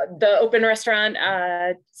 The open restaurant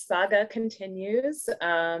saga continues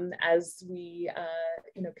as we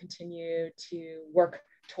continue to work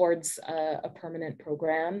towards a permanent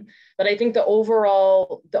program. But I think the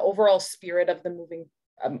overall spirit of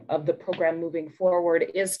the program moving forward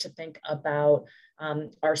is to think about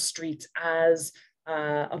our streets as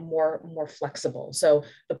more flexible. So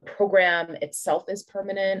the program itself is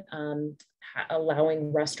permanent,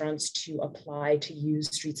 allowing restaurants to apply to use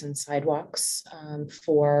streets and sidewalks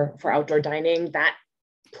for outdoor dining. That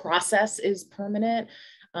process is permanent,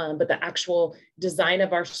 but the actual design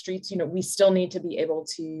of our streets, we still need to be able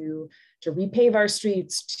to repave our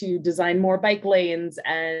streets, to design more bike lanes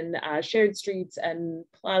and shared streets and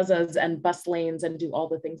plazas and bus lanes, and do all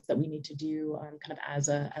the things that we need to do kind of as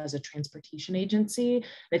a transportation agency. And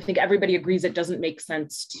I think everybody agrees it doesn't make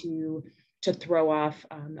sense to throw off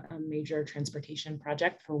a major transportation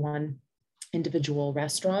project for one individual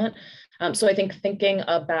restaurant. So I think thinking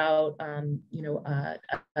about a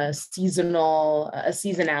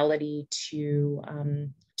seasonality to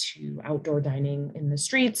outdoor dining in the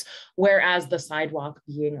streets, whereas the sidewalk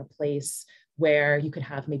being a place where you could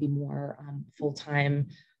have maybe more full-time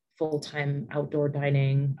outdoor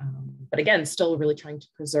dining, but again, still really trying to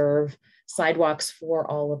preserve sidewalks for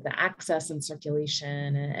all of the access and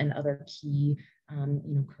circulation and other key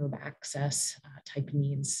curb access type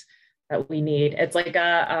needs that we need. It's like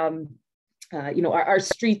our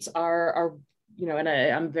streets are and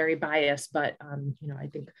I'm very biased, but I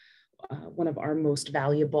think one of our most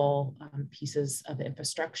valuable pieces of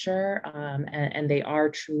infrastructure, and they are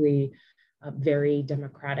truly very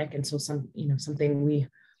democratic. And so something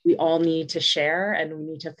we all need to share, and we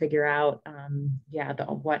need to figure out,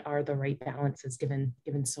 what are the right balances given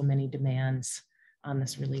so many demands on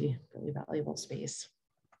this really, really valuable space.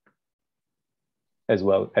 As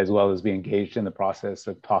well as be engaged in the process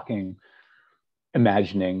of talking,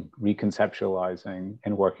 imagining, reconceptualizing,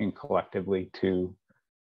 and working collectively to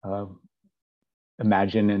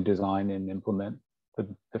imagine and design and implement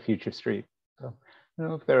the future street. So I don't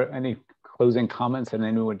know if there are any closing comments that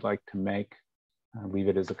anyone would like to make. Leave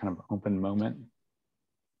it as a kind of open moment.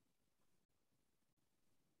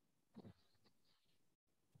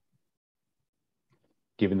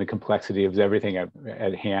 Given the complexity of everything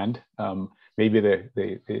at hand, maybe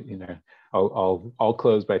I'll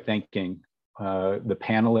close by thanking the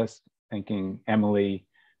panelists, thanking Emily,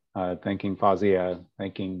 thanking Fauzia,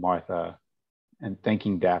 thanking Martha, and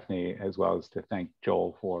thanking Daphne, as well as to thank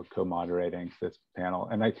Joel for co-moderating this panel.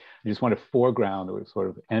 And I just want to foreground, or sort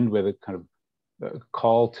of end with a kind of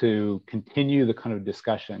call to continue the kind of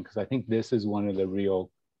discussion, because I think this is one of the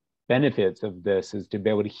real benefits of this, is to be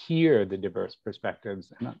able to hear the diverse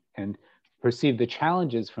perspectives and perceive the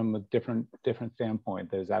challenges from a different standpoint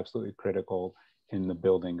that is absolutely critical in the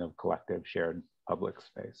building of collective shared public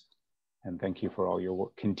space. And thank you for all your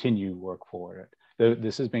work, continued work for it.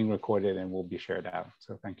 This is being recorded and will be shared out.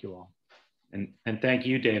 So thank you all. And thank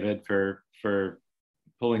you, David, for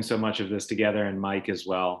pulling so much of this together, and Mike as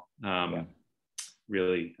well.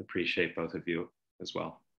 Really appreciate both of you as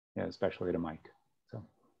well. Yeah, especially to Mike. So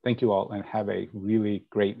thank you all, and have a really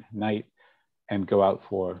great night, and go out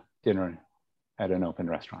for dinner at an open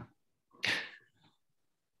restaurant.